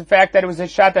answer is the fact that it was a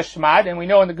Shat HaShmad, and we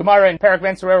know in the Gemara in Perek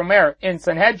Ben Sorer Omer in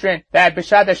Sanhedrin that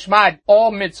b'Shat HaShmad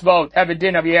all mitzvot have a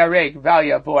din of Yareg Val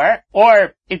Yavor.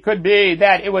 Or it could be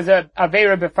that it was a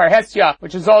Aveira B'Farhesya,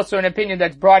 which is also an opinion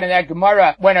that's brought in that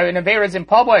Gemara. When an Aveira is in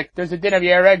public, there's a din of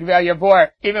Yareg Val Yavor,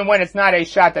 even when it's not a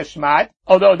Shat HaShmad.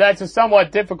 Although that's a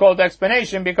somewhat difficult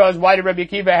explanation, because why did Rabbi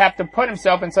Akiva have to put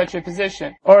himself in such a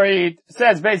position? Or he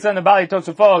says, based on the Bali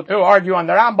Tosafot, who argue on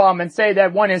the Rambam and say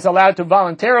that one is allowed to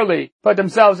voluntarily put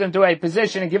themselves into a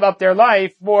position and give up their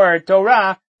life for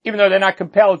Torah, even though they're not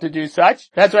compelled to do such.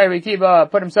 That's why Rabbi Akiva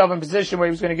put himself in a position where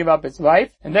he was going to give up his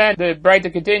life. And then the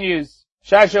Braita continues,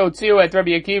 Shasho Tziu et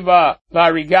Rabbi Akiva la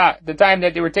Riga, the time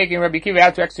that they were taking Rabbi Akiva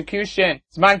out to execution.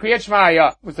 Zman Kriyat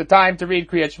Shema was the time to read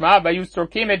Kriyat Shema. Vayus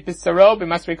Torkim et Bisaro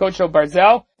b'Masrikot Shel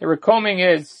Barzel. They were combing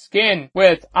his skin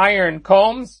with iron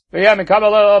combs. And he was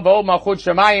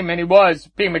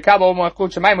being Mekabel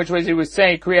Malchut Shemayim, which was he was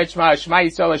saying Kriyat Shema, Shema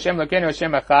Yisrael Hashem Elokeinu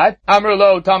Hashem Echad. Amru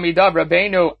lo Talmidav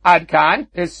Rabbeinu Ad Kan.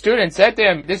 His students said to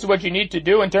him, this is what you need to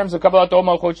do in terms of Kabbalat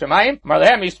Malchut Shemayim.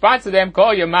 Marlehem responds to them,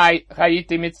 Kol Yamai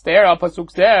Chayiti Mitzter Al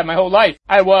Pasuk Zeh. My whole life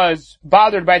I was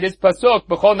bothered by this pasuk,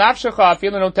 B'chol Nafshecha,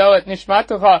 Afilin Otelet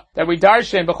Nishmatacha, that we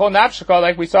darshan B'chol Nafshecha,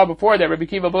 like we saw before, that Rabbi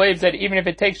Akiva believes that even if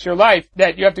it takes your life,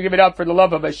 that you have to give it up for the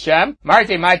love of Hashem.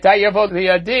 Marti Ma'tai Yavot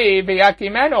Liyadi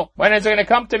V'Yakimenu. When is it going to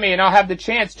come to me and I'll have the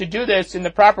chance to do this in the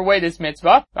proper way, this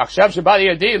mitzvah? Achshav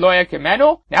Shabali Yadi Lo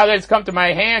Yakimenu. Now that it's come to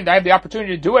my hand, I have the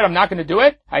opportunity to do it, I'm not going to do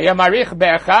it. Hayamarich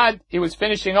Be'achad. He was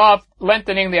finishing off,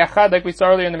 lengthening the Achad like we saw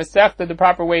earlier in the Masechta, the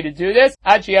proper way to do this.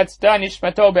 Achi Yatzta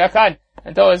Nishmato Be'achad.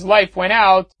 Until his life went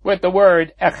out with the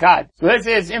word Echad. So this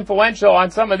is influential on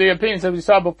some of the opinions that we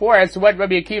saw before as to what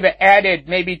Rabbi Akiva added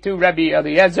maybe to Rabbi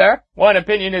Eliezer. One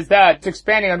opinion is that it's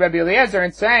expanding on Rabbi Eliezer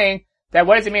and saying that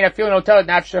what does it mean, Afilin Otelet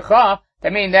Nafshecha?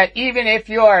 That means that even if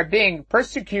you are being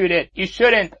persecuted, you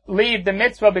shouldn't leave the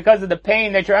mitzvah because of the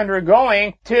pain that you're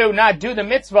undergoing to not do the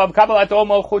mitzvah of Kabbalat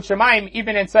Malchut Shemayim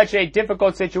even in such a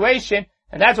difficult situation.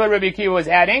 And that's what Rabbi Akiva was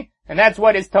adding. And that's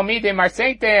what his Talmidim are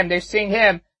saying to him. They're seeing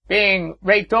him being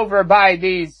raked over by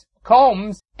these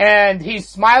combs, and he's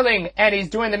smiling, and he's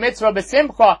doing the mitzvah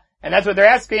b'simcha, and that's what they're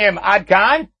asking him, Ad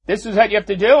Kan, this is what you have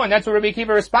to do, and that's what Rabbi Akiva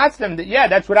responds to them, that, yeah,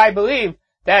 that's what I believe,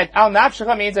 that Al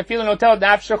Nafshecha means Afilin Otelet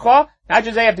Nafshecha, not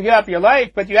just that you have to give up your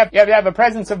life, but you have to have a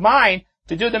presence of mind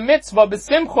to do the mitzvah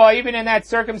b'simcha, even in that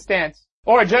circumstance.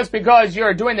 Or just because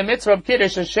you're doing the mitzvah of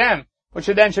Kiddush Hashem, which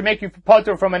then should make you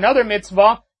potter from another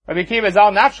mitzvah, Rabbi Akiva's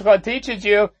Al Nafshecha teaches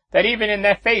you that even in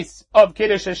the face of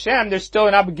Kiddush Hashem, there's still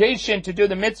an obligation to do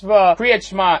the mitzvah Kriyat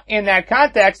Shema in that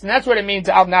context, and that's what it means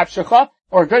Al Nafshecha.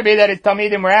 Or it could be that his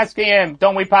Talmidim were asking him,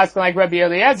 don't we pass like Rabbi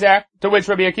Eliezer? To which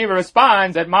Rabbi Akiva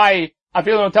responds that my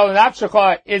Afilin Otelet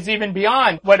Nafshecha is even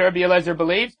beyond what Rabbi Eliezer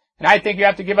believes, and I think you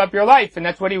have to give up your life, and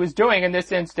that's what he was doing in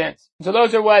this instance. So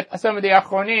those are what some of the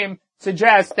Achronim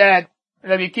suggest that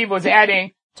Rabbi Akiva was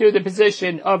adding to the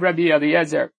position of Rabbi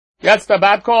Eliezer. Yatzta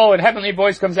bat kol, and heavenly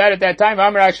voice comes out at that time.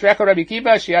 Amar Ashrecha Rabbi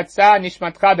Akiva, shiatza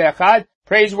nishmatcha be'echad.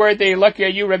 Praiseworthy, lucky are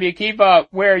you, Rabbi Akiva,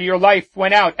 where your life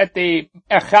went out at the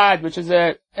echad, which is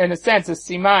in a sense, a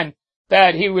siman,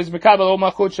 that he was mekabel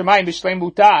malchut shemayim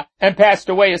b'shleimuta, and passed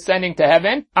away ascending to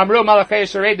heaven. Amru malachei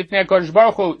yesharei difnei HaKadosh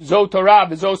Baruch Hu, zo Torah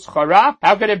v'zo schara.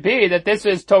 How could it be that this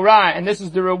is Torah, and this is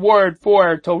the reward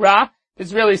for Torah?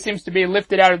 This really seems to be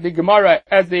lifted out of the Gemara,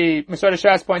 as the Masora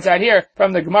Shas points out here,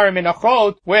 from the Gemara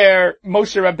Menachot, where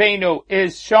Moshe Rabbeinu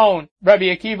is shown Rabbi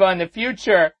Akiva in the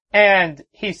future, and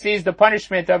he sees the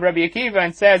punishment of Rabbi Akiva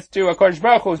and says to HaKadosh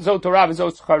Baruch Hu, Zo Torah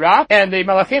v'zo schara. And the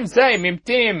Malachim say,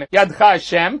 Mimtim yadcha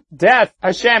Hashem, death,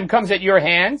 Hashem comes at your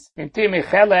hands, Mimtim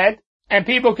icheled, and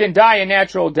people can die a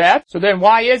natural death. So then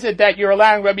why is it that you're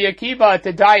allowing Rabbi Akiva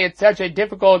to die at such a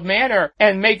difficult manner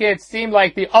and make it seem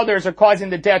like the others are causing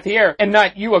the death here and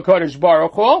not you, HaKadosh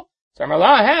Baruch Hu? So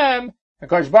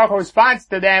HaKadosh Baruch Hu responds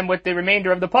to them with the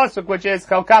remainder of the pasuk, which is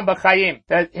Chalkam b'chayim,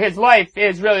 that his life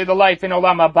is really the life in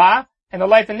Olam Haba, and the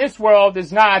life in this world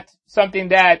is not something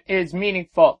that is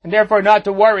meaningful, and therefore not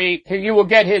to worry, you will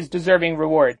get his deserving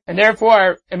reward. And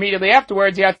therefore, immediately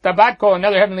afterwards, Yatzta kol,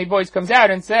 another heavenly voice comes out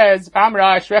and says,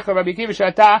 Amra Ashrecha Rabbi Akiva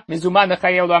shata mizuman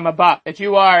l'chayei Olam Haba, that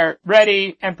you are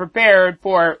ready and prepared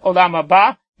for Olam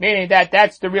Haba, meaning that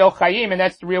that's the real chayim and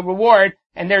that's the real reward,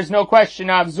 and there's no question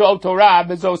of Zo Torah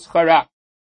v'zo schara.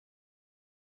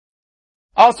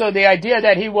 Also, the idea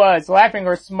that he was laughing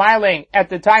or smiling at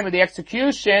the time of the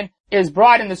execution is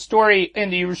brought in the story in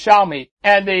the Yerushalmi.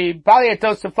 And the Bali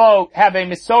Tosafot have a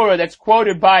Mesorah that's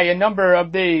quoted by a number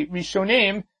of the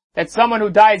Rishonim, that someone who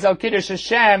dies al Kiddush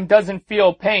Hashem doesn't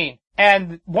feel pain.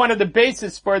 And one of the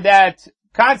bases for that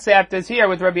concept is here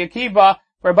with Rabbi Akiva,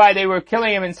 whereby they were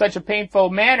killing him in such a painful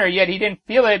manner, yet he didn't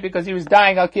feel it because he was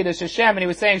dying al Kiddush Hashem, and he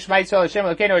was saying Shema Yisrael Hashem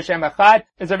Elokeinu Hashem Echad.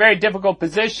 It's a very difficult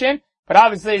position, but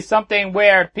obviously something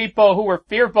where people who were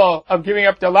fearful of giving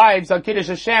up their lives al Kiddush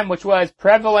Hashem, which was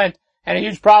prevalent and a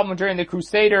huge problem during the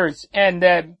Crusaders and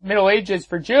the Middle Ages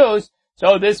for Jews.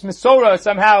 So this Mesorah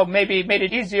somehow maybe made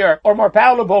it easier or more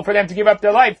palatable for them to give up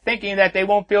their life, thinking that they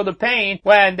won't feel the pain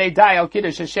when they die al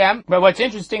Kiddush Hashem. But what's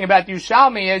interesting about the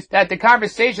Yerushalmi is that the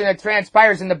conversation that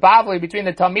transpires in the Bavli between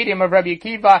the Talmidim of Rabbi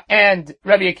Akiva and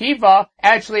Rabbi Akiva,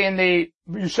 actually in the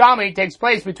Yerushalmi takes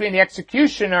place between the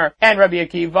executioner and Rabbi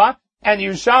Akiva. And the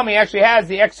Yerushalmi actually has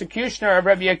the executioner of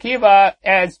Rabbi Akiva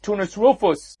as Tunas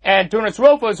Rufus. And Tunas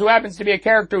Rufus, who happens to be a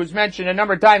character who's mentioned a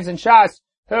number of times in Shas,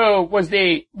 who was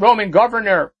the Roman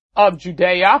governor of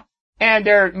Judea, and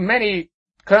there are many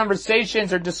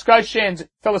conversations or discussions,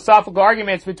 philosophical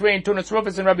arguments between Tunas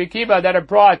Rufus and Rabbi Akiva that are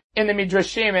brought in the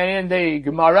Midrashim and in the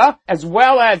Gemara, as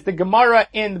well as the Gemara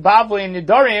in the Bavli and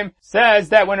Nedarim says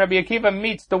that when Rabbi Akiva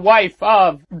meets the wife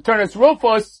of Tunas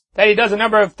Rufus, that he does a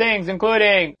number of things,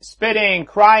 including spitting,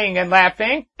 crying, and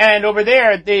laughing. And over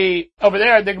there, the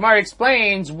Gemara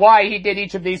explains why he did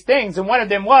each of these things. And one of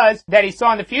them was that he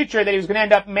saw in the future that he was going to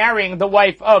end up marrying the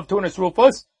wife of Tunas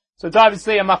Rufus. So it's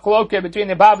obviously a machloke between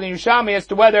the Bavli and Yerushalmi as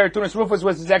to whether Tunas Rufus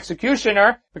was his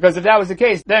executioner, because if that was the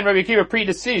case, then Rabbi Akiva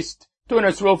predeceased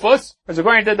Tunas Rufus, because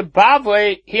according to the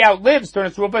Bavli, he outlives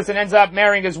Tunas Rufus and ends up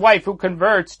marrying his wife who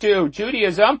converts to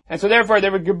Judaism. And so therefore,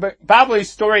 the Bavli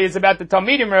story is about the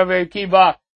Talmidim of Rabbi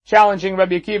Akiva challenging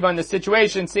Rabbi Akiva in the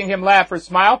situation, seeing him laugh or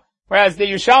smile. Whereas the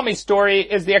Yerushalmi story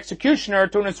is the executioner,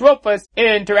 Tunas Rufus,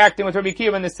 interacting with Rabbi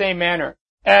Akiva in the same manner.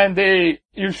 And the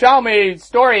Yerushalmi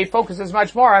story focuses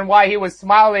much more on why he was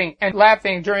smiling and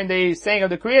laughing during the saying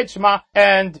of the Kriyat Shema,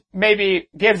 and maybe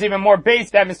gives even more base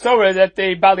that Mesorah that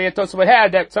the Baalei Tosafot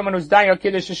had, that someone who's dying al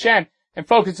Kiddush Hashem, and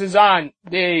focuses on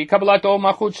the Kabbalat Ol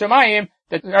Malchut Shemayim,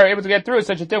 that are able to get through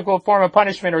such a difficult form of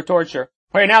punishment or torture.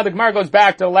 Right now the Gemara goes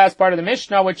back to the last part of the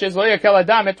Mishnah, which is Lo Yakel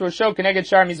Adam et Rosho Keneged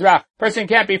Shar Mizrach. Person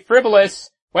can't be frivolous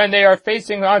when they are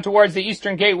facing on towards the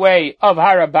eastern gateway of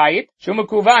Har HaBayit,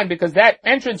 Shumakuvan, because that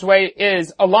entranceway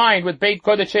is aligned with Beit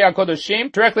Kodeshei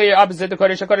HaKodeshim, directly opposite the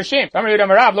Kodesh HaKodeshim.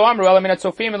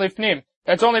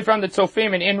 That's only from the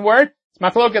Tzofim and inward. It's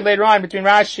machloket later on between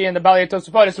Rashi and the Baalei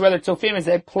Tosafot as to whether Tzofim is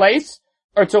a place,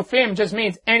 or Tzofim just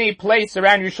means any place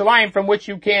around Yerushalayim from which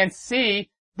you can see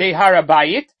the Har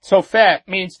HaBayit. Tzofeh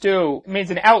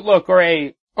means an outlook or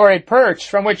a perch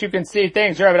from which you can see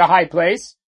things. You're at a high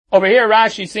place. Over here,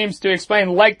 Rashi seems to explain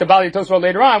like the Baalei Tosafot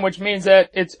later on, which means that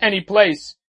it's any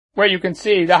place where you can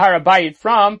see the Har HaBayit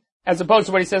from, as opposed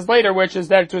to what he says later, which is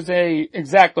that it was a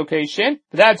exact location.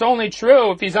 But that's only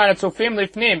true if he's on a Tzofim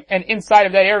Lifnim, and inside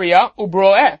of that area,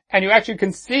 Ubro'eh, and you actually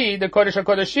can see the Kodesh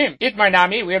HaKodeshim. Itmar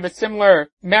Nami, we have a similar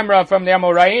memra from the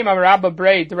Amoraim, Amar Abba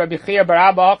Brei, to Rabbi Chia bar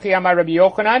Abba, Achi Amar Rabbi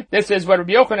Yochanan. This is what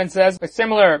Rabbi Yochanan says, a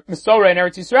similar Mesorah in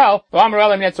Eretz Yisrael, Amar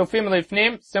Elam Net Tzofim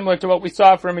Lifnim, similar to what we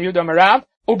saw from Yehuda Marav,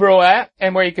 Ubro'eh,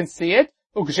 and where you can see it,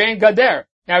 Ukshein Gader.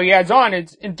 Now he adds on,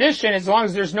 it's in addition, as long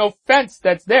as there's no fence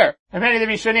that's there. And many of the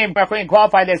Rishonim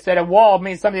qualify this that a wall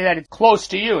means something that is close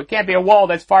to you. It can't be a wall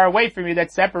that's far away from you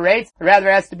that separates. Rather,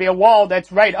 it has to be a wall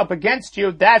that's right up against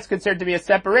you. That's considered to be a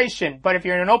separation. But if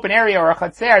you're in an open area or a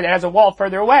chatzer that has a wall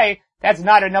further away, that's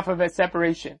not enough of a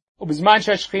separation. And it's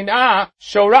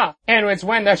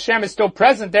when the Hashem is still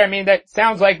present there, meaning that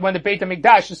sounds like when the Beit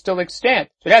HaMikdash is still extant.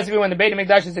 So it has to be when the Beit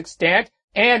HaMikdash is extant,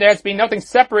 and there has to be nothing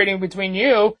separating between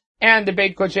you and the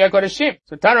Beit Kodeshei HaKodeshim.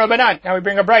 So Tana Rabbanan, now we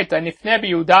bring a braita, Nifneh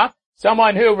b'Yehuda,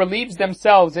 someone who relieves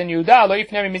themselves in Yehuda, Lo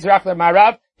yifneh mizrach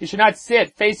le'marav, he should not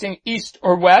sit facing east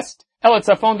or west, El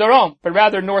tzafon darom, but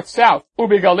rather north-south.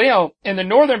 Ubi Galil, in the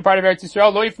northern part of Eretz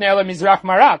Yisrael, Lo yifneh ele mizrach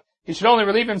marav, he should only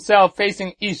relieve himself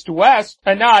facing east-west,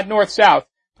 and not north-south.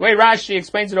 The way Rashi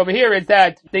explains it over here is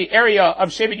that the area of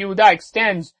Shevet Yehuda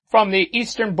extends from the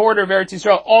eastern border of Eretz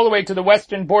Yisrael all the way to the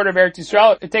western border of Eretz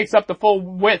Yisrael. It takes up the full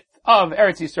width of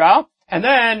Eretz Yisrael. And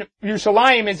then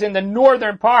Yerushalayim is in the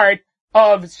northern part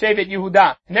of Shevet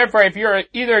Yehuda. And therefore, if you're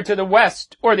either to the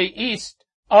west or the east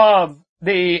of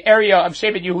the area of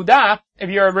Shevet Yehuda, if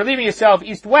you're relieving yourself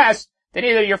east-west, then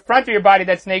either your front of your body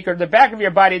that's naked or the back of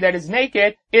your body that is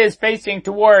naked is facing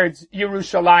towards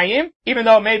Yerushalayim. Even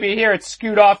though maybe here it's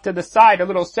skewed off to the side a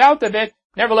little south of it,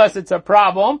 nevertheless it's a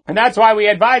problem. And that's why we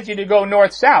advise you to go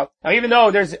north-south. Now even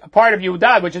though there's a part of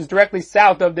Yehuda which is directly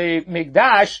south of the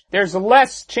Mikdash, there's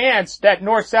less chance that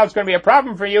north-south is going to be a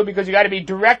problem for you because you got to be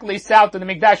directly south of the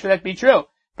Mikdash for that to be true.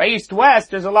 By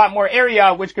east-west, there's a lot more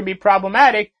area which can be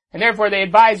problematic, and therefore they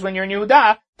advise when you're in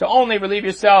Yehuda to only relieve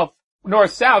yourself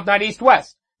north-south, not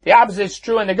east-west. The opposite is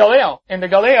true in the Galil. In the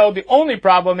Galil, the only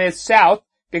problem is south,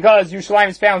 because Yerushalayim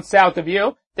is found south of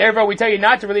you. Therefore, we tell you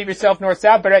not to relieve yourself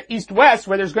north-south, but at east-west,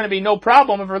 where there's going to be no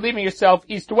problem of relieving yourself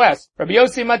east-west. Rabbi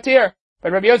Yossi matir.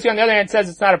 But Rabbi Yossi, on the other hand, says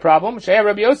it's not a problem.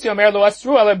 That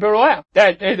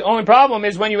the only problem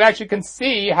is when you actually can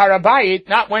see Harabayit,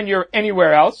 not when you're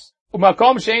anywhere else.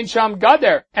 Umakom shein sham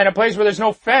gader, and a place where there's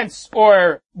no fence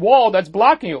or wall that's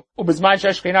blocking you. Ubizman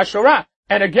sheshchina shora.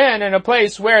 And again, in a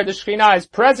place where the Shekhinah is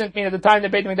present, meaning at the time the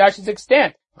Beit HaMikdash is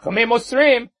extant. Chamim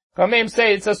osrim, Chamim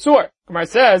say it's asur. Gemara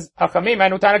says, Chamim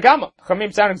anu Tanakama.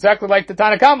 Chamim sound exactly like the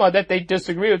Tanakama that they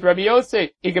disagree with Rabbi Yossi.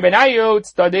 Ika benayu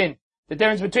tzadin. The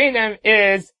difference between them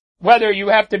is whether you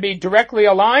have to be directly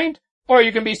aligned or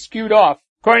you can be skewed off.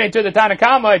 According to the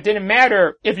Tanakama, it didn't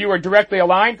matter if you were directly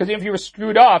aligned, because if you were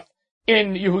skewed off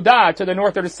in Yehuda to the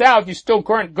north or the south, you still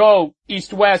couldn't go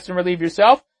east-west and relieve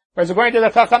yourself. Whereas according to the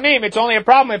Chachamim, it's only a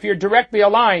problem if you're directly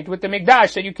aligned with the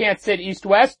Mikdash that you can't sit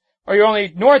east-west, or you're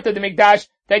only north of the Mikdash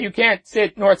that you can't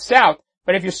sit north-south.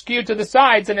 But if you're skewed to the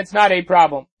sides, then it's not a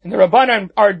problem. And the Rabbanan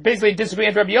are basically disagreeing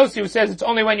with Rabbi Yossi, who says it's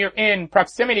only when you're in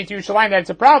proximity to Yerushalayim that it's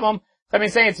a problem. So I'm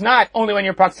saying it's not only when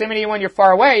you're proximity and when you're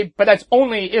far away, but that's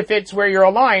only if it's where you're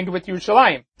aligned with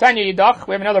Yerushalayim. Tanya Yidach,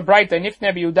 we have another brighta,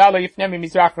 Nifne b'Yudah lo yifne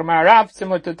b'Mizrach Ma'arav,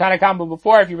 similar to the Tanakhama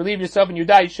before. If you relieve yourself in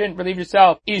Yudah, you shouldn't relieve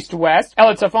yourself east-west.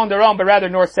 El tzafon darom, but rather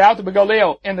north-south.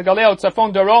 B'Galil, in the Galil,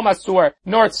 tzafon darom asur.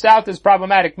 North-south is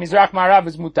problematic. Mizrach Ma'arav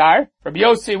is mutar. Rabbi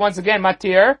Yossi, once again,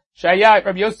 matir. Shaya,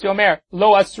 Rabbi Yossi Omer,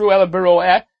 lo asru el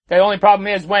bero'eh. The only problem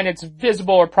is when it's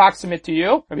visible or proximate to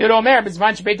you. Rabbi Yehuda Omer,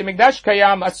 b'zman shebeit hamikdash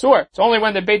kayam asur. It's only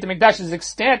when the Beit HaMikdash is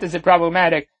extant is it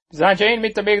problematic. B'zman she'ein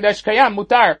Beit HaMikdash kayam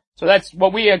mutar. So that's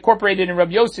what we incorporated in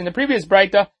Rabbi Yossi in the previous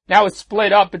Braita. Now it's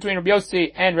split up between Rabbi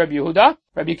Yossi and Rabbi Yehuda.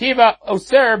 Rabbi Kiva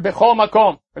oser b'chol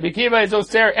makom. Rabbi Kiva is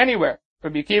oser anywhere.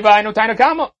 Rabbi Kiva anu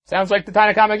Tanakama. Sounds like the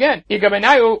Tanakama again. Ika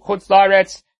benayu chutz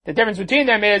la'aretz. The difference between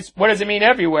them is, what does it mean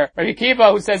everywhere? Rabbi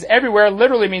Kiva, who says everywhere,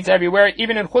 literally means everywhere.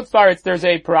 Even in Chutz La'aretz, there's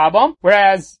a problem.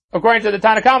 Whereas, according to the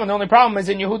Tanakhama, the only problem is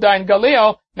in Yehuda and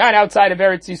Galil, not outside of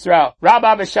Eretz Yisrael.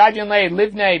 Rabba v'shadyan le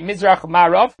livnei mizrach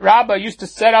marov. Rabba used to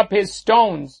set up his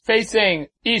stones facing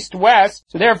east-west,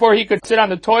 so therefore he could sit on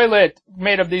the toilet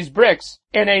made of these bricks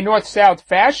in a north-south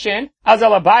fashion.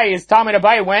 Azal Abai, his Talmud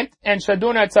Abai went, and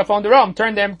Shaduna tzafon darom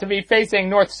turned them to be facing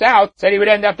north-south, said he would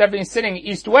end up definitely sitting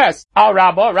east-west. Al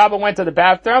Rabba went to the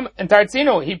bathroom, and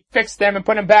Tartzinu, he fixed them and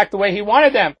put them back the way he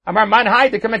wanted them. Amar man hai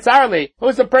the kamitzarli.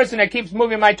 Who's the person that keeps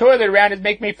moving my toilet around and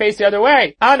make me face the other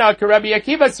way? Ana ka Rabbi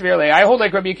Akiva severely. I hold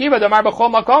like Rabbi Akiva, the mar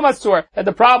b'chol makom asur, that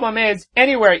the problem is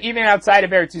anywhere, even outside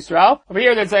of Eretz Yisrael. Over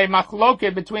here there's a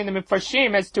machloket between the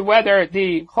Mifashim as to whether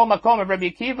the chol makom of Rabbi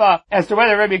Akiva, as to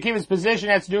whether Rabbi Akiva's position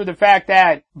has to do with the fact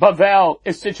that Bavel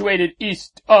is situated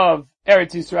east of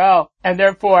Eretz Yisrael, and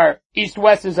therefore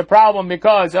east-west is a problem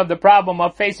because of the problem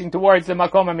of facing towards the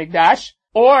Makom HaMikdash,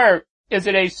 or is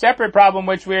it a separate problem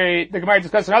which the Gemara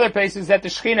discussed in other places, that the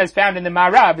Shekhinah is found in the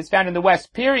Ma'arav, is found in the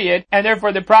west period, and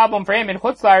therefore the problem for him in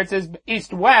Chutz La'aretz is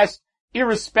east-west,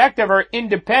 irrespective or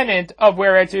independent of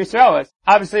where Eretz Yisrael is.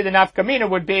 Obviously the nafkamina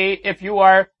would be if you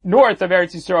are north of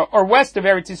Eretz Yisrael or west of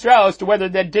Eretz Yisrael as to whether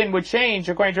that din would change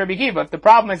according to Rabbi Kiva. If the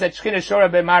problem is that Shekhinah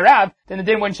Shora b'Ma'arav, then the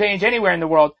din wouldn't change anywhere in the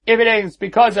world. If it is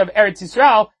because of Eretz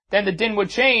Yisrael, then the din would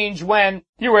change when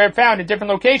you were found in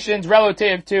different locations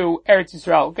relative to Eretz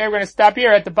Yisrael. Okay, we're going to stop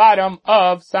here at the bottom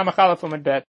of Samach Aleph Amud Bet.